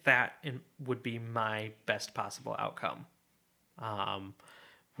think that would be my best possible outcome.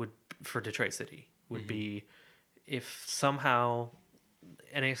 For Detroit City would be if somehow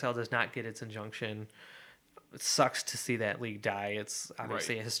NASL does not get its injunction. it sucks to see that league die. It's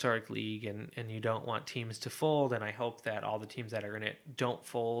obviously a historic league, and you don't want teams to fold. And I hope that all the teams that are in it don't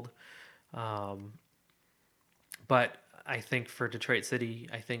fold. But I think for Detroit City,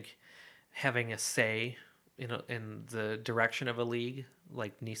 I think having a say in the direction of a league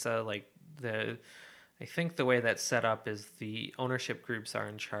like NISA, I think the way that's set up is the ownership groups are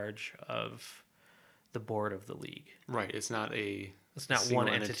in charge of the board of the league. Right. It's not one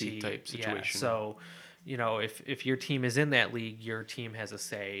entity type situation. Yeah. So, if your team is in that league, your team has a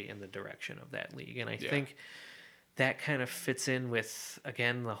say in the direction of that league. And I think that kind of fits in with,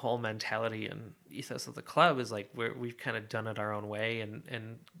 again, the whole mentality and ethos of the club is like we've kind of done it our own way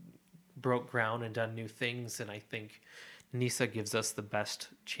and broke ground and done new things. And I think NISA gives us the best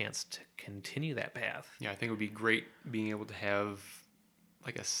chance to continue that path. Yeah, I think it would be great being able to have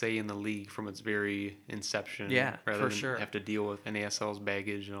like a say in the league from its very inception. Yeah, rather for than have to deal with NASL's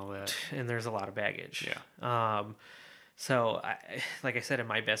baggage and all that. And there's a lot of baggage. Yeah. So, like I said, in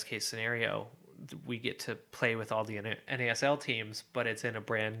my best case scenario, we get to play with all the NASL teams, but it's in a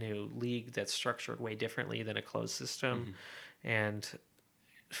brand new league that's structured way differently than a closed system. Mm-hmm. And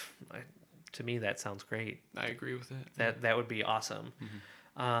to me, that sounds great. I agree with that. That would be awesome.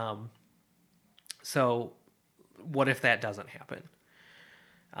 Mm-hmm. So what if that doesn't happen?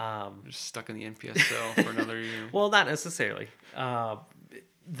 Just stuck in the NPSL for another year. Well, not necessarily.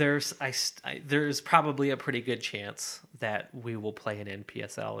 There's probably a pretty good chance that we will play an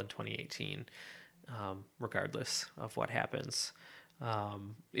NPSL in 2018, regardless of what happens.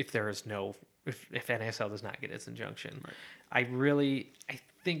 If NASL does not get its injunction, right. I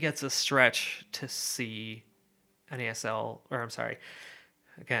think it's a stretch to see NASL, or I'm sorry,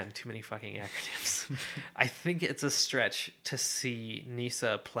 again, too many fucking acronyms. I think it's a stretch to see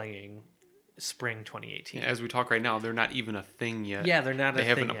NISA playing spring 2018. Yeah, as we talk right now, they're not even a thing yet. Yeah, they're not. They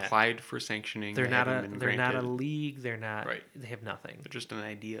haven't applied for sanctioning. They're not a league. They're not. Right. They have nothing. They're just an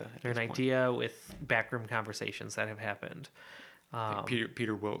idea. They're an idea with backroom conversations that have happened.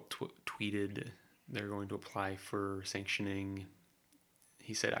 Peter Wilt tweeted they're going to apply for sanctioning.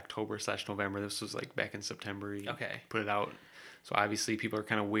 He said October/November. This was like back in September. He put it out. So obviously people are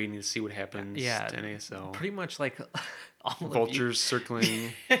kind of waiting to see what happens to NASL. Pretty much like all vultures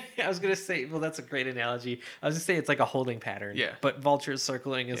circling. I was going to say, well, that's a great analogy. I was going to say it's like a holding pattern. Yeah. But vultures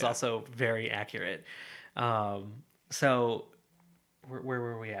circling is also very accurate. So where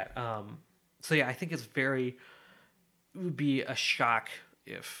were we at? So yeah, I think it would be a shock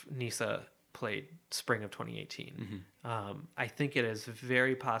if NISA played spring of 2018. Mm-hmm. I think it is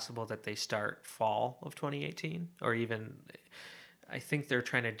very possible that they start fall of 2018, or even I think they're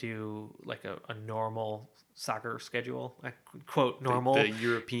trying to do like a normal soccer schedule. I quote normal, the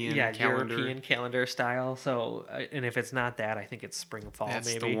European calendar. European calendar style. So, and if it's not that, I think it's spring fall. That's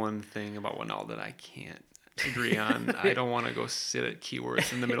maybe the one thing about Winall that I can't agree on. I don't want to go sit at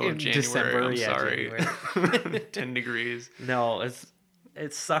Keyworth in the middle of January. December, I'm sorry. January. 10 degrees. No,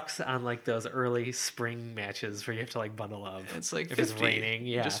 it sucks on like those early spring matches where you have to like bundle up. It's like if 50. It's raining.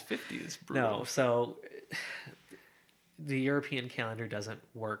 Yeah, just 50 is brutal. No, so the European calendar doesn't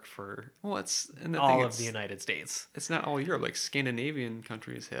work for all of the United States. It's not all Europe. Like Scandinavian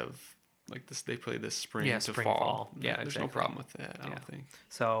countries have like this. They play this spring to fall. Yeah, there's no problem with that. I don't think.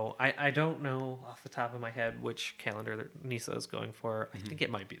 So I don't know off the top of my head which calendar NISA is going for. I think it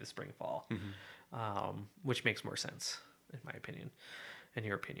might be the spring fall, which makes more sense in my opinion, and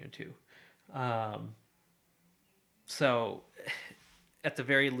your opinion too. So at the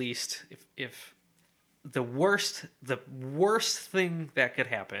very least, if the worst thing that could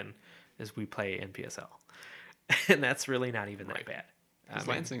happen is we play NPSL, and that's really not even that bad. Because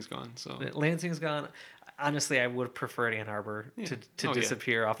Lansing's gone. So Lansing's gone. Honestly, I would have preferred Ann Arbor to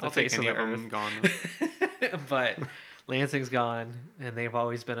disappear off the face of the earth. Gone. But Lansing's gone, and they've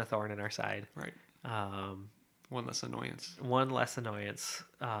always been a thorn in our side. Right. One less annoyance.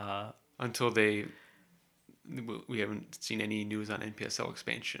 Until we haven't seen any news on NPSL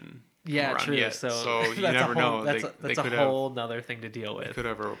expansion. Yeah, true. Yet, so you never know. That's a whole other thing to deal with. They could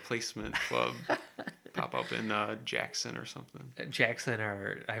have a replacement club pop up in Jackson or something. Jackson,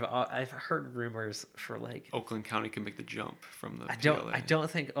 or I've heard rumors for like Oakland County can make the jump from the. I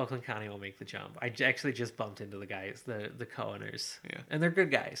don't think Oakland County will make the jump. I actually just bumped into the guys, the co-owners. Yeah, and they're good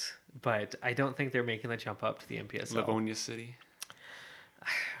guys, but I don't think they're making the jump up to the NPSL. Livonia City.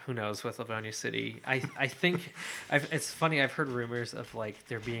 Who knows with Livonia City? I think it's funny. I've heard rumors of like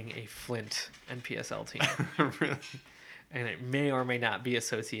there being a Flint NPSL team, really, and it may or may not be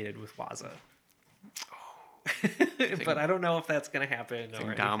associated with Waza. But I don't know if that's going to happen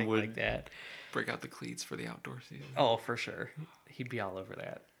or anything like that. Break out the cleats for the outdoor season. Oh, for sure. He'd be all over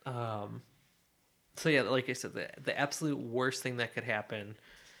that. So yeah, like I said, the absolute worst thing that could happen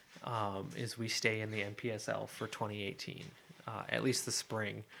is we stay in the NPSL for 2018, at least the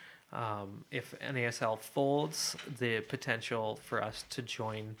spring. If NASL folds, the potential for us to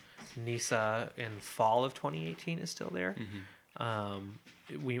join NISA in fall of 2018 is still there.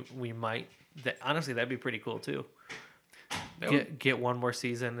 We might. Honestly, that'd be pretty cool too. Get one more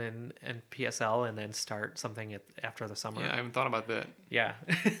season in PSL and then start something after the summer. Yeah, I haven't thought about that. Yeah.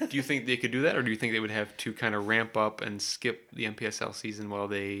 Do you think they could do that, or do you think they would have to kind of ramp up and skip the NPSL season while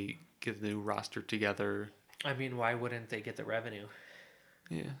they get the new roster together? I mean, why wouldn't they get the revenue?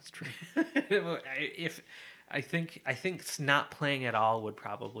 Yeah, that's true. I think not playing at all would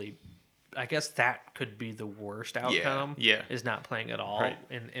probably. I guess that could be the worst outcome. Yeah. Is not playing at all Right.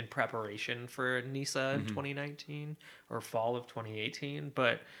 in preparation for NISA in 2019 or fall of 2018.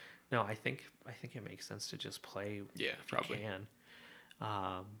 But no, I think it makes sense to just play. Yeah, if probably. you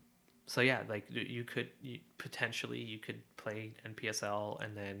can. So yeah, like you could potentially play NPSL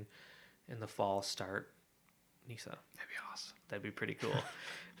and then in the fall start NISA. That'd be awesome. That'd be pretty cool.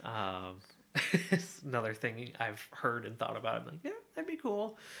 It's another thing I've heard and thought about. I'm like, yeah, that'd be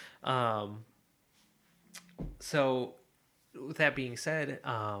cool. So, with that being said,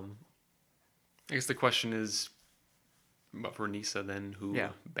 I guess the question is, but for NISA, then who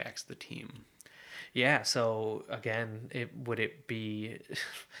backs the team? Yeah. So again, would it be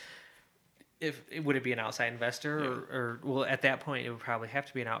an outside investor or well, at that point it would probably have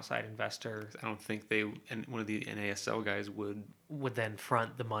to be an outside investor. I don't think one of the NASL guys would then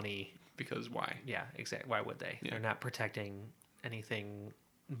front the money. Because why? Yeah, exactly. Why would they? Yeah. They're not protecting anything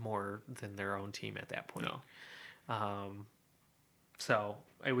more than their own team at that point. No. So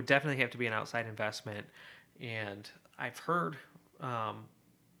it would definitely have to be an outside investment, and I've heard, and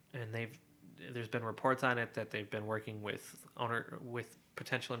there's been reports on it that they've been working with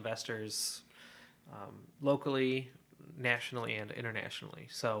potential investors, locally, nationally, and internationally.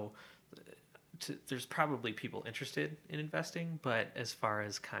 So there's probably people interested in investing, but as far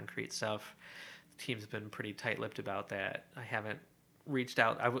as concrete stuff, the team's been pretty tight-lipped about that. I haven't reached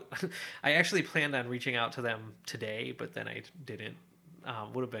out. I actually planned on reaching out to them today, but then I didn't.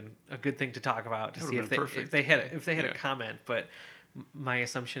 Would have been a good thing to talk about to see if they had a comment. But my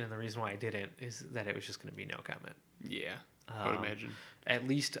assumption and the reason why I didn't is that it was just going to be no comment. Yeah, I would imagine. At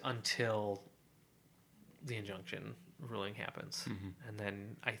least until the injunction ruling happens, and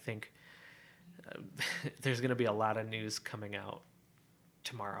then I think there's going to be a lot of news coming out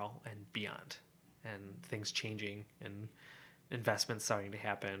tomorrow and beyond, and things changing and investments starting to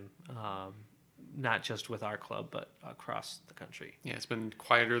happen, not just with our club, but across the country. Yeah, it's been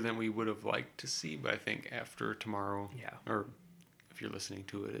quieter than we would have liked to see, but I think after tomorrow, or if you're listening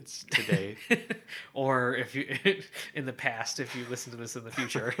to it, it's today. Or if you, in the past, if you listen to this in the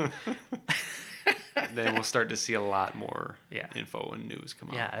future. Then we'll start to see a lot more info and news come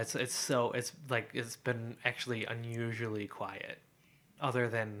out. Yeah, it's been actually unusually quiet, other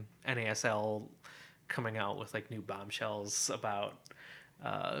than NASL coming out with like new bombshells about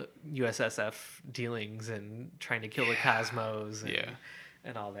USSF dealings and trying to kill the Cosmos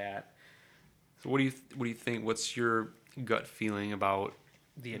and all that. So what do you think? What's your gut feeling about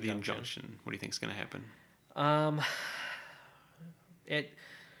the injunction? What do you think is going to happen?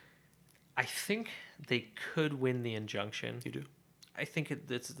 I think they could win the injunction. You do? I think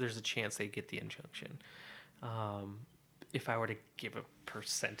there's a chance they get the injunction. If I were to give a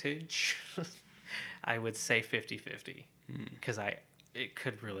percentage, I would say 50-50 because it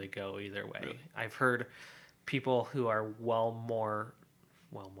could really go either way. Really? I've heard people who are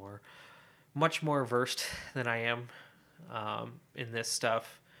much more versed than I am in this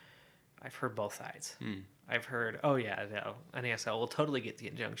stuff. I've heard both sides. I've heard, NASL will totally get the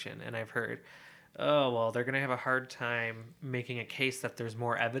injunction, and I've heard, they're going to have a hard time making a case that there's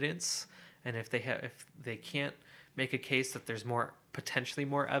more evidence, and if they can't make a case that there's potentially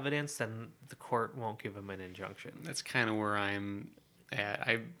more evidence, then the court won't give them an injunction. That's kind of where I'm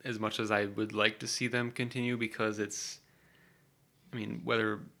at. As much as I would like to see them continue, because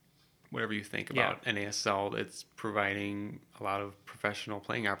whatever you think about NASL, it's providing a lot of professional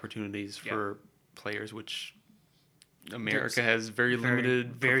playing opportunities for players, which America has very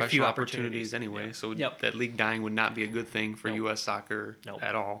limited professional opportunities anyway. Yeah. So that league dying would not be a good thing for U.S. soccer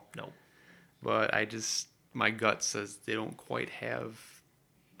at all. No. But my gut says they don't quite have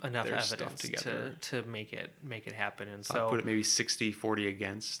enough their evidence stuff together to make it happen. And so I'll put it maybe 60-40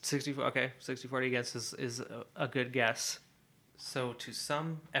 against. 60-40 against is a good guess. So to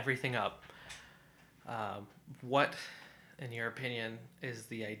sum everything up, what, in your opinion, is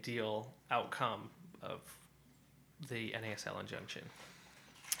the ideal outcome of the NASL injunction?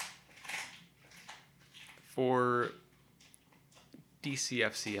 For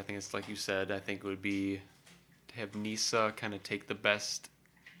DCFC, I think it's like you said, I think it would be to have NISA kind of take the best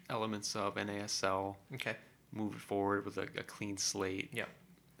elements of NASL, Okay. move it forward with a clean slate. Yep.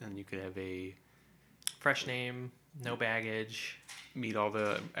 And you could have a fresh name, no baggage, meet all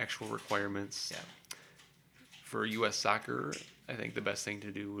the actual requirements. Yeah. For U.S. soccer, I think the best thing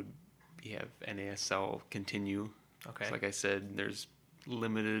to do would be have NASL continue. Okay. Like I said, there's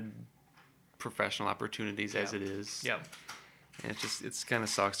limited professional opportunities as it is. Yep. And it's kind of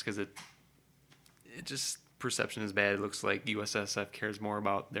sucks because it just perception is bad. It looks like USSF cares more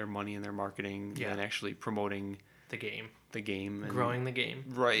about their money and their marketing than actually promoting the game and growing the game.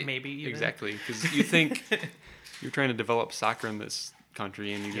 Right. Maybe even. Exactly. Because you think you're trying to develop soccer in this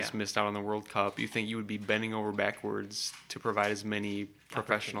country and you just missed out on the World Cup. You think you would be bending over backwards to provide as many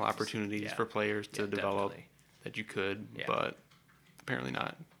professional opportunities for players to develop definitely. That you could, but apparently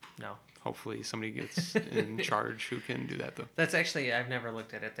not. No. Hopefully somebody gets in charge who can do that though. That's actually, I've never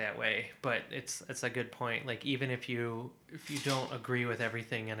looked at it that way, but it's a good point. Like even if you don't agree with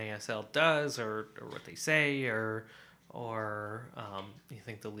everything NASL does or what they say or you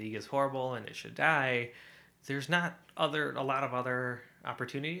think the league is horrible and it should die, there's not a lot of other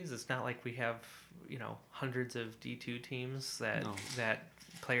opportunities. It's not like we have, hundreds of D2 teams that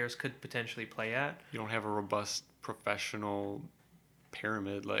players could potentially play at. You don't have a robust professional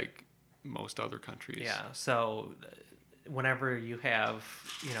pyramid like most other countries. Yeah. So whenever you have,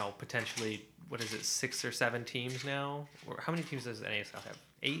 potentially, 6 or 7 teams now? Or how many teams does NASL have?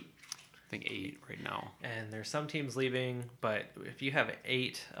 8? I think 8 right now. And there's some teams leaving, but if you have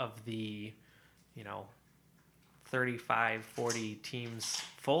 8 of the, 35, 40 teams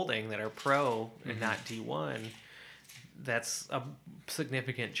folding that are pro and not D1, that's a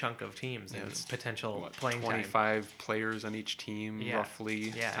significant chunk of teams and potential playing 25 time. Players on each team,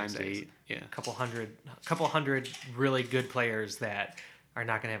 roughly, times 8. Yeah, a couple hundred really good players that are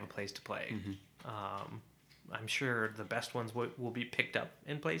not going to have a place to play. I'm sure the best ones will be picked up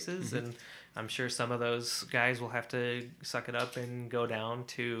in places, and I'm sure some of those guys will have to suck it up and go down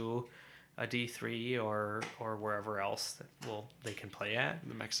to a D3 or wherever else that they can play at.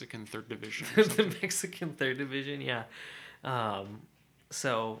 The Mexican third division. The Mexican third division, yeah.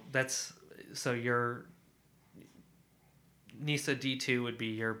 So your NISA D2 would be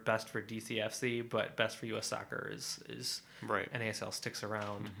your best for DCFC, but best for US Soccer is right. NASL sticks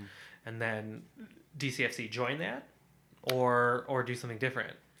around, and then DCFC join that, or do something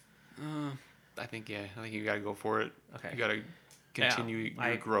different. I think you got to go for it. Okay, you got to continue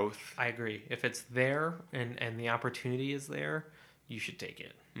your growth. I agree. If it's there and the opportunity is there, you should take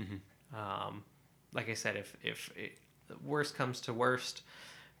it. Like I said, if worst comes to worst,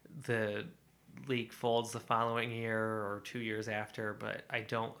 the league folds the following year or 2 years after. But I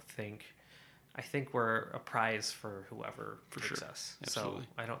think we're a prize for whoever takes us. Absolutely. So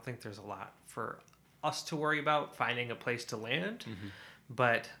I don't think there's a lot for us to worry about finding a place to land.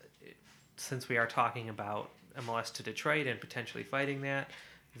 But since we are talking about MLS to Detroit and potentially fighting that,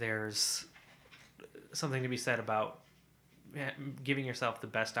 there's something to be said about giving yourself the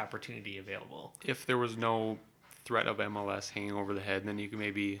best opportunity available. If there was no threat of MLS hanging over the head, then you can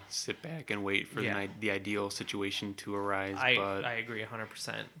maybe sit back and wait for the ideal situation to arise. I agree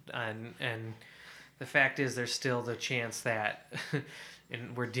 100%. And the fact is there's still the chance that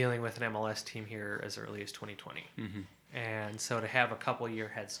and we're dealing with an MLS team here as early as 2020. And so to have a couple year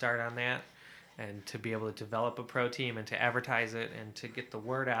head start on that, and to be able to develop a pro team and to advertise it and to get the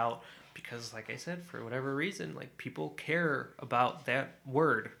word out, because like I said, for whatever reason, like people care about that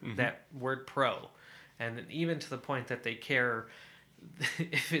word pro, and even to the point that they care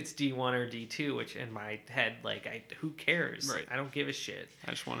if it's D1 or D2, which in my head, who cares? Right. I don't give a shit.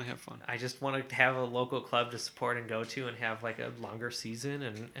 I just want to have fun. I just want to have a local club to support and go to and have like a longer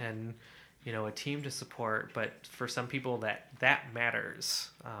season and a team to support. But for some people that matters.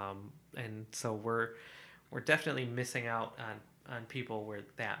 And so we're definitely missing out on people where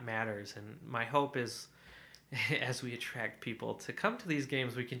that matters. And my hope is, as we attract people to come to these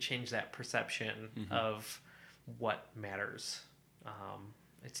games, we can change that perception of what matters.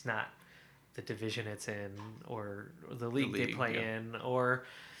 It's not the division it's in or the league they play in, or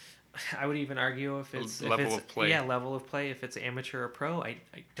I would even argue if it's level of play. Yeah, level of play. If it's amateur or pro, I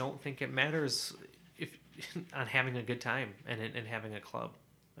don't think it matters on having a good time and having a club.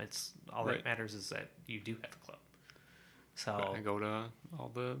 It's all that matters is that you do have a club. So I go to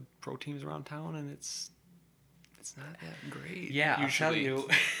all the pro teams around town, and it's not that great. Yeah, usually. I'll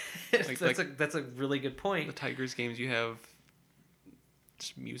tell you, that's a really good point. The Tigers games, you have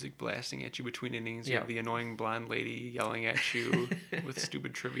just music blasting at you between innings. You have the annoying blonde lady yelling at you with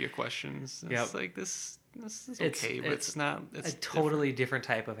stupid trivia questions. It's like this this is okay, but it's not. It's a totally different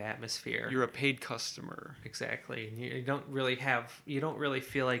type of atmosphere. You're a paid customer. Exactly. And you don't really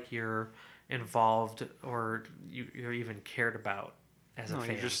feel like you're involved or you're even cared about as a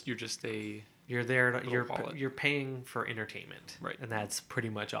fan. You're there. You're paying for entertainment, right? And that's pretty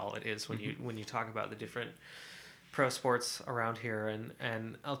much all it is when you talk about the different pro sports around here.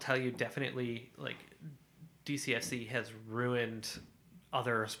 And I'll tell you, definitely, like, DCFC has ruined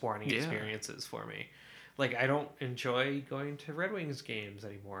other sporting experiences for me. Like, I don't enjoy going to Red Wings games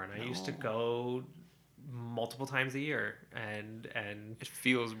anymore, and I used to go multiple times a year, and it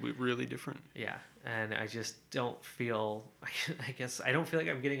feels really different. Yeah, and I just don't feel. I guess I don't feel like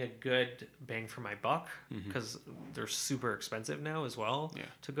I'm getting a good bang for my buck because they're super expensive now as well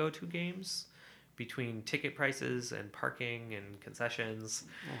to go to games, between ticket prices and parking and concessions.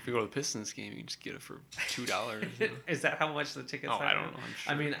 Well, if you go to the Pistons game, you can just get it for $2. You know? Is that how much the tickets are? I don't know. I'm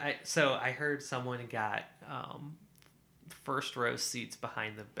sure. I mean, I heard someone got first row seats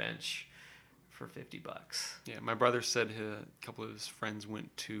behind the bench for $50. Yeah, my brother said a couple of his friends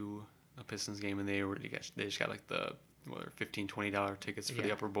went to a Pistons game and they just got like the $15, $20 tickets for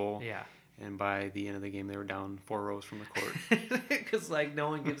the upper bowl. Yeah. And by the end of the game, they were down 4 rows from the court. Because, like, no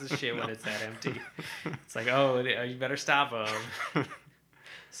one gives a shit when it's that empty. It's like, oh, you better stop them.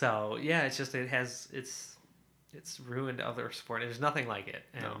 So yeah, it's ruined other sport. There's nothing like it.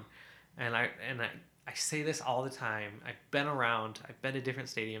 And I say this all the time. I've been to different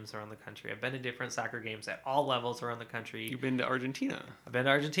stadiums around the country. I've been to different soccer games at all levels around the country. You've been to Argentina. I've been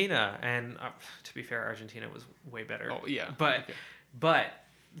to Argentina, and to be fair, Argentina was way better. Oh yeah, but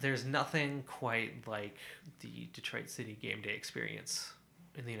there's nothing quite like the Detroit City game day experience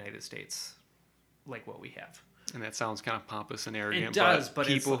in the United States, like what we have. And that sounds kind of pompous and arrogant. It does, but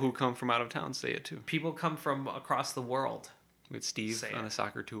people who come from out of town say it too. People come from across the world. With Steve on a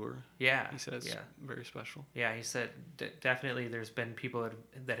soccer tour. Yeah. He said it's very special. Yeah, he said definitely there's been people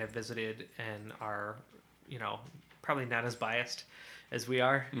that have visited and are, probably not as biased as we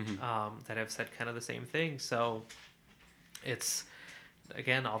are, that have said kind of the same thing. So it's,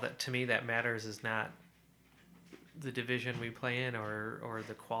 again, all that to me that matters is not the division we play in or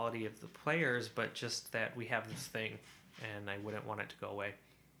the quality of the players, but just that we have this thing, and I wouldn't want it to go away.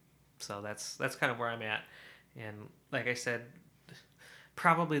 So that's kind of where I'm at. And like I said,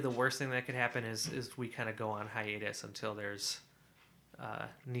 probably the worst thing that could happen is we kind of go on hiatus until there's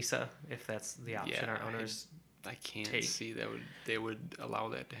NISA, if that's the option our owners I can't see they would allow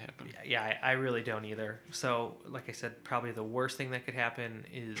that to happen. Yeah, I really don't either. So like I said, probably the worst thing that could happen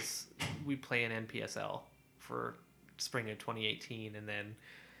is we play an NPSL for spring of 2018 and then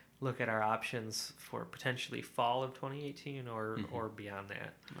look at our options for potentially fall of 2018 or beyond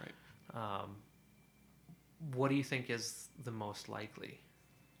that. Right. What do you think is the most likely?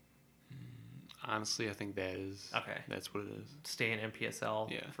 Honestly, I think that's what it is. Stay in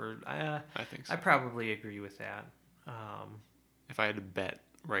NPSL. Yeah. I think so. I probably agree with that. If I had to bet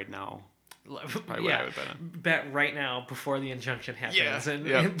right now, probably what I would bet on. Bet right now before the injunction happens and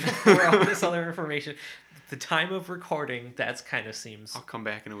before all this other information. The time of recording, that's kind of seems. I'll come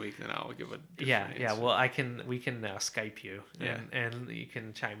back in a week and I'll give a different answer. Well, we can Skype you and you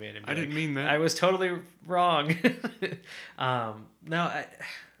can chime in and be didn't mean that. I was totally wrong. No,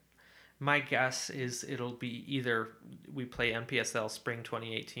 my guess is it'll be either we play NPSL spring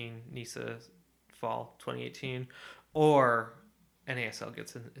 2018, NISA fall 2018, or NASL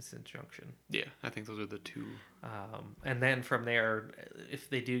gets its injunction. Yeah, I think those are the two. And then from there, if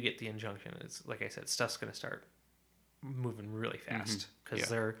they do get the injunction, it's like I said, stuff's going to start moving really fast because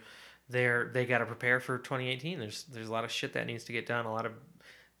they got to prepare for 2018. There's a lot of shit that needs to get done, a lot of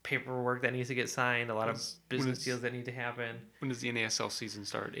paperwork that needs to get signed, a lot of business deals that need to happen. When does the NASL season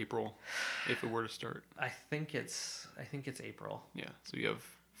start? April, if it were to start. I think it's April. Yeah, so you have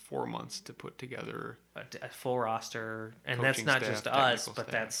 4 months to put together a full roster, and that's not just us, but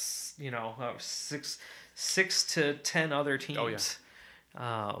that's 6 to 10 other teams. Oh yeah.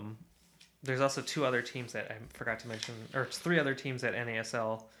 There's also 2 other teams that I forgot to mention, or 3 other teams that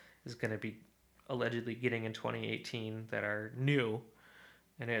NASL is going to be allegedly getting in 2018 that are new,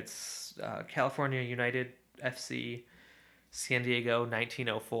 and it's California United FC, San Diego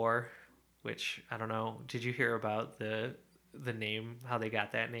 1904, which I don't know. Did you hear about the name, how they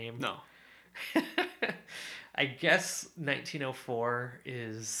got that name? No. I guess 1904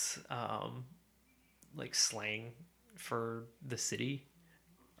 is like slang for the city,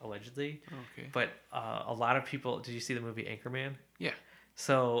 allegedly. Okay. But a lot of people, did you see the movie Anchorman? Yeah.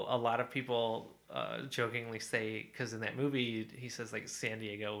 So a lot of people jokingly say, because in that movie he says like San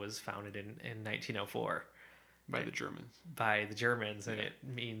Diego was founded in 1904. By the Germans. By the Germans, and it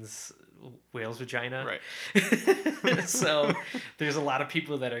means whale's vagina. Right. So there's a lot of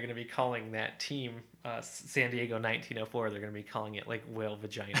people that are going to be calling that team San Diego 1904. They're going to be calling it like Whale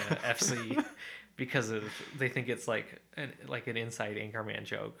Vagina FC because they think it's like an inside Anchorman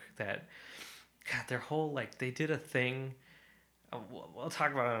joke that, God, their whole they did a thing. We'll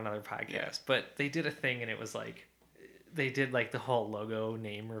talk about it on another podcast, but they did a thing and it was like they did the whole logo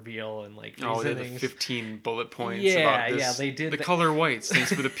name reveal and they had the 15 bullet points. Yeah, about this. They did the color white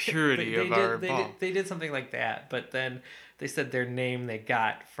stands for the purity of our ball. They did something like that, but then they said their name they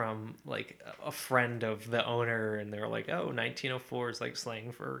got from a friend of the owner, and they were like, "Oh, 1904 is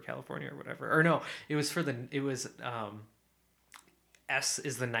slang for California or whatever." Or no, it was S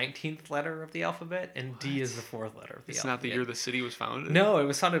is the 19th letter of the alphabet, and D is the 4th letter of the alphabet. It's not the year the city was founded? No, it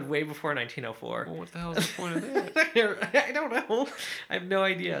was founded way before 1904. Well, what the hell is the point of that? I don't know. I have no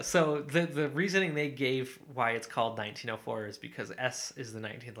idea. So the reasoning they gave why it's called 1904 is because S is the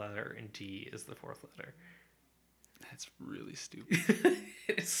 19th letter and D is the 4th letter. That's really stupid.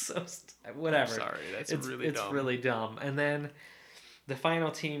 It's so... whatever. I'm sorry, it's really dumb. It's really dumb. And then... the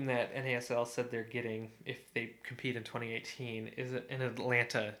final team that NASL said they're getting if they compete in 2018 is an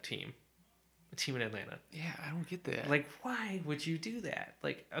Atlanta team. A team in Atlanta. Yeah, I don't get that. Why would you do that?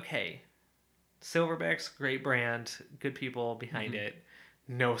 Okay, Silverbacks, great brand, good people behind it,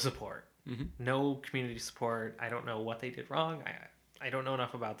 no support. Mm-hmm. No community support. I don't know what they did wrong. I don't know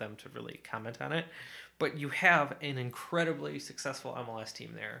enough about them to really comment on it. But you have an incredibly successful MLS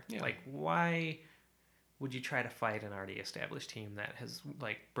team there. Yeah. Why... would you try to fight an already established team that has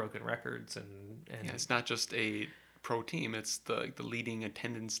broken records and yeah, it's not just a pro team, it's the leading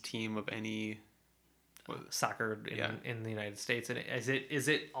attendance team of any soccer in the United States, and is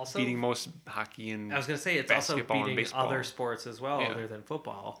it also beating most hockey and I was going to say it's also beating other sports as well other than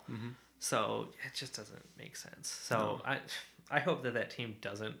football. Mm-hmm. So it just doesn't make sense. So no. I hope that team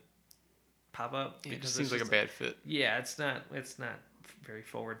doesn't pop up. Yeah, it just seems like a bad fit. Yeah, it's not very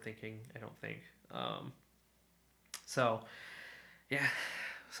forward thinking, I don't think. So, yeah.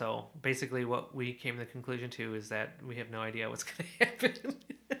 So basically, what we came to the conclusion to is that we have no idea what's going to happen.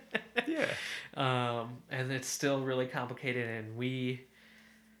 Yeah. And it's still really complicated, and we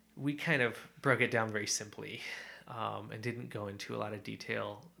kind of broke it down very simply, and didn't go into a lot of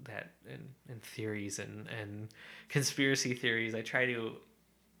detail that in theories and conspiracy theories. I try to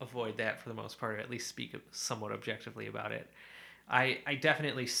avoid that for the most part, or at least speak somewhat objectively about it. I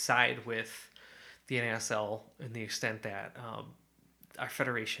definitely side with the NASL in the extent that our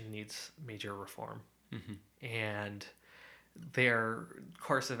federation needs major reform. Mm-hmm. And their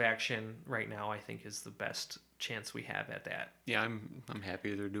course of action right now, I think, is the best chance we have at that. Yeah, I'm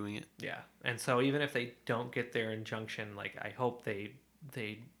happy they're doing it. Yeah, and so even if they don't get their injunction, I hope they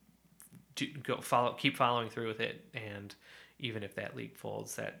do keep following through with it, and even if that league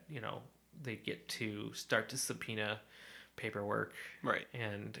folds, that they get to start to subpoena paperwork, right,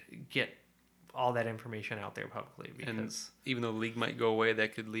 and get all that information out there publicly, because and even though the league might go away,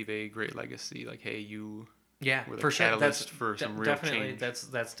 that could leave a great legacy. Hey, you were the for sure. That's for some real definitely change.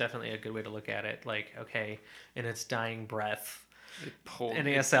 That's definitely a good way to look at it. Okay, in its dying breath,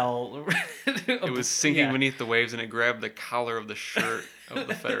 NASL it was sinking beneath the waves, and it grabbed the collar of the shirt of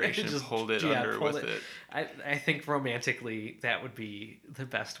the federation and pulled it under with it. I think romantically that would be the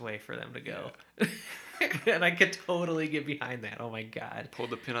best way for them to go. Yeah. And I could totally get behind that. Oh my God. Pull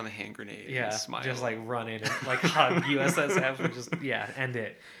the pin on the hand grenade. Yeah. And smile. Just run in and hug USSF and just end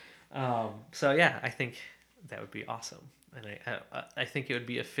it. So yeah, I think that would be awesome. And I think it would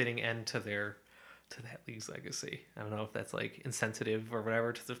be a fitting end to that league's legacy. I don't know if that's insensitive or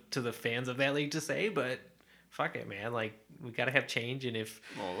whatever to the fans of that league to say, but fuck it, man. We got to have change. And if,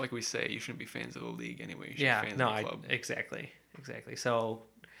 well, like we say, you shouldn't be fans of the league anyway. You should be fans of the club. Exactly. So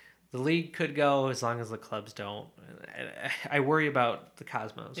the league could go as long as the clubs don't. I worry about the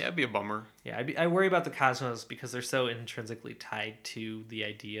Cosmos. Yeah, it'd be a bummer. Yeah, I worry about the Cosmos because they're so intrinsically tied to the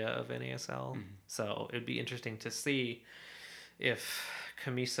idea of NASL. Mm-hmm. So it'd be interesting to see if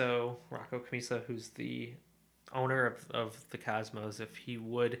Rocco Commisso, who's the owner of the Cosmos, if he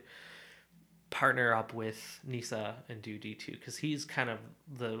would partner up with NISA and do D2, because he's kind of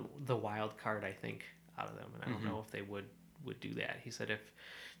the wild card, I think, out of them. And I don't know if they would do that. He said if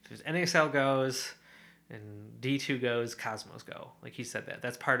NASL goes and D2 goes, Cosmos go. He said that.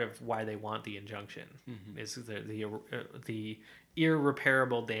 That's part of why they want the injunction, is the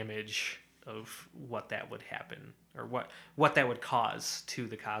irreparable damage of what that would happen, or what that would cause to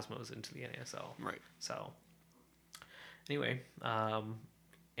the Cosmos and to the NASL. Right. So anyway,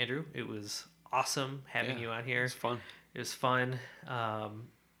 Andrew, it was awesome having you on here. It was fun. It was fun.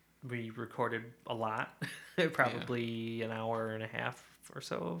 we recorded a lot, probably an hour and a half or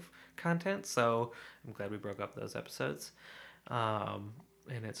so of content. So I'm glad we broke up those episodes.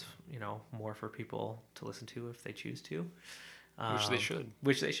 And it's, more for people to listen to if they choose to. Which they should.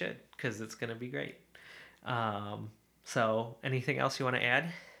 Which they should, because it's going to be great. So anything else you want to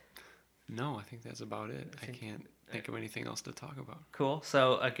add? No, I think that's about it. I can't think of anything else to talk about. Cool.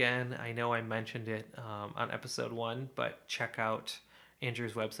 So again, I know I mentioned it on episode 1, but check out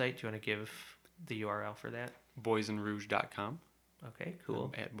Andrew's website. Do you want to give the URL for that? boysinrouge.com. Okay,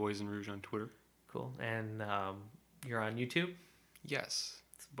 cool. At Boys in Rouge on Twitter. Cool. And you're on YouTube? Yes.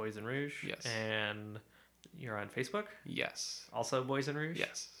 It's Boys in Rouge? Yes. And you're on Facebook? Yes. Also Boys in Rouge?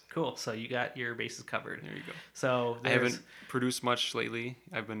 Yes. Cool. So you got your bases covered. There you go. So I haven't produced much lately.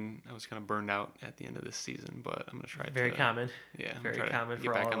 I was kind of burned out at the end of this season, but I'm gonna try. Very common. Yeah. Very common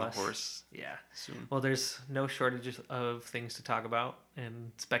for all of us. Get back on the horse. Yeah. Soon. Well, there's no shortage of things to talk about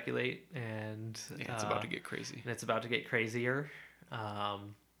and speculate, and it's about to get crazy. And it's about to get crazier.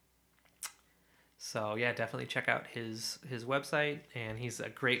 So yeah, definitely check out his website, and he's a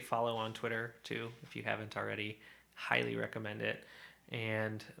great follow on Twitter too. If you haven't already, highly recommend it.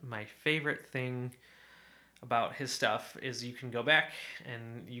 And my favorite thing about his stuff is you can go back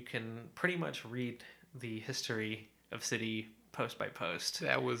and you can pretty much read the history of City post by post.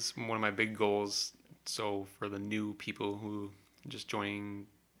 That was one of my big goals. So for the new people who just joining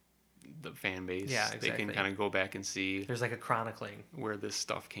the fan base, exactly. They can kind of go back and see. There's like a chronicling where this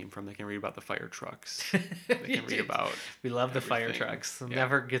stuff came from. They can read about the fire trucks. They can read about. We love the fire trucks. It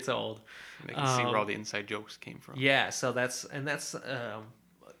never gets old. And they can see where all the inside jokes came from. Yeah, so that's.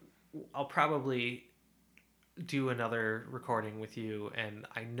 I'll probably do another recording with you, and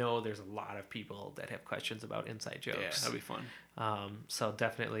I know there's a lot of people that have questions about inside jokes. Yeah, that'd be fun. So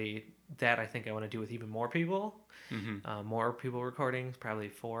definitely that I think I want to do with even more people. Mm-hmm. More people recording, probably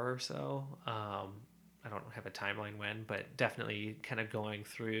 4 or so. I don't have a timeline when, but definitely kind of going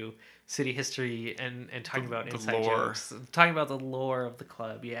through city history and talking about inside jokes, talking about the lore of the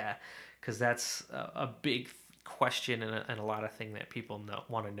club. Yeah, because that's a big question and a lot of thing that people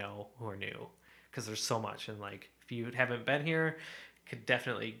want to know who are new, because there's so much, and like if you haven't been here, could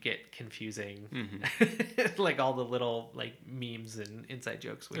definitely get confusing. Mm-hmm. Like all the little like memes and inside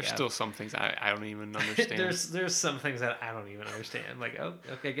jokes there's still some things I don't even understand. there's some things that I don't even understand. Like, oh,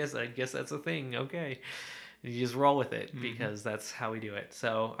 okay, I guess that's a thing. Okay, you just roll with it, because that's how we do it.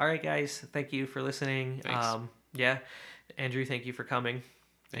 So all right, guys, thank you for listening. Thanks. Yeah, Andrew, thank you for coming.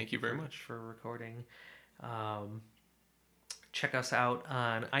 Thank you very much for recording. Check us out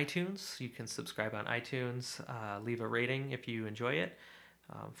on iTunes. You can subscribe on iTunes. Leave a rating if you enjoy it.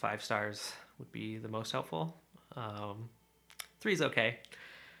 5 stars would be the most helpful. 3 is okay.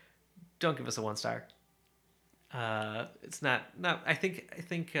 Don't give us a 1 star. It's not. I think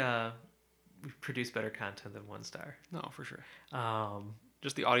we produce better content than 1 star. No, for sure.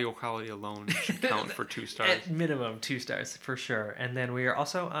 Just the audio quality alone should count for 2 stars. At minimum, 2 stars for sure. And then we are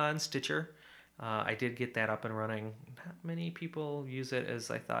also on Stitcher. I did get that up and running. Not many people use it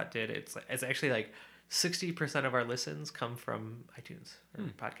as I thought did. It's actually like 60% of our listens come from iTunes or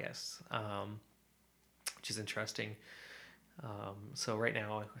podcasts, which is interesting. So right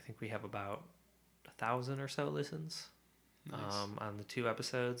now, I think we have about 1,000 or so listens. Nice. On the 2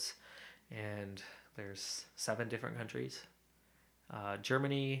 episodes, and there's 7 different countries: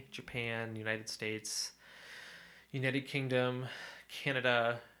 Germany, Japan, United States, United Kingdom,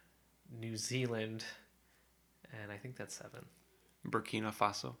 Canada, New Zealand, and I think that's 7. Burkina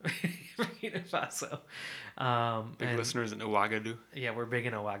Faso. Burkina Faso. Big listeners in Ouagadougou. Yeah, we're big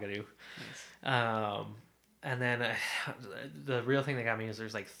in Ouagadougou. Nice. And then the real thing that got me is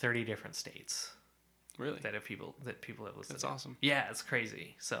there's like 30 different states. Really? That people have listened. That's awesome. Yeah, it's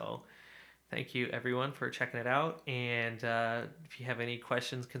crazy. So thank you everyone for checking it out. And if you have any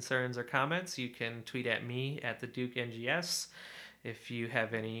questions, concerns, or comments, you can tweet at me at the Duke NGS. If you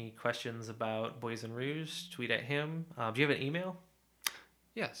have any questions about Boys in Rouge, tweet at him. Do you have an email?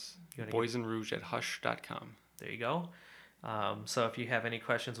 Yes. boysinrouge@hush.com. There you go. So if you have any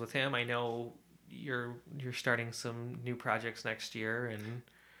questions with him, I know you're starting some new projects next year, and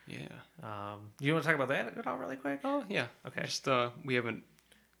yeah. You want to talk about that at all really quick? Oh yeah. Okay. Just we haven't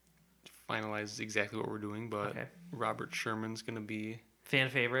finalized exactly what we're doing, but Robert Sherman's gonna be fan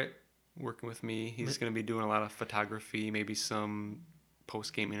favorite. Working with me. He's going to be doing a lot of photography, maybe some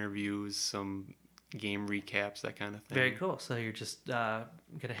post-game interviews, some game recaps, that kind of thing. Very cool. So you're just going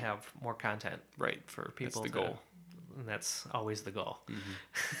to have more content, right? For people. That's the goal. And that's always the goal.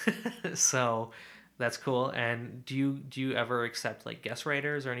 Mm-hmm. So that's cool. And do you ever accept like guest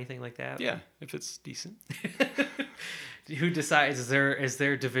writers or anything like that? Yeah, if it's decent. Who decides? Is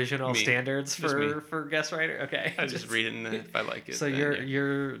there divisional Me. standards for guest writer? Okay, I just read it, and if I like it. So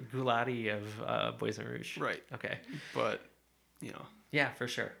you're Gulati of Boys in Rouge, right? Okay, but yeah, for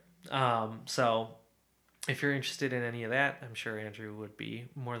sure. So if you're interested in any of that, I'm sure Andrew would be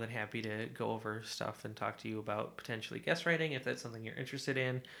more than happy to go over stuff and talk to you about potentially guest writing if that's something you're interested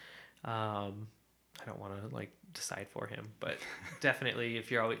in. I don't want to like decide for him, but definitely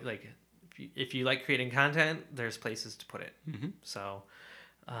if you're always like if you like creating content, there's places to put it. Mm-hmm. So,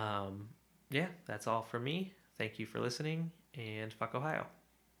 yeah, that's all from me. Thank you for listening, and fuck Ohio.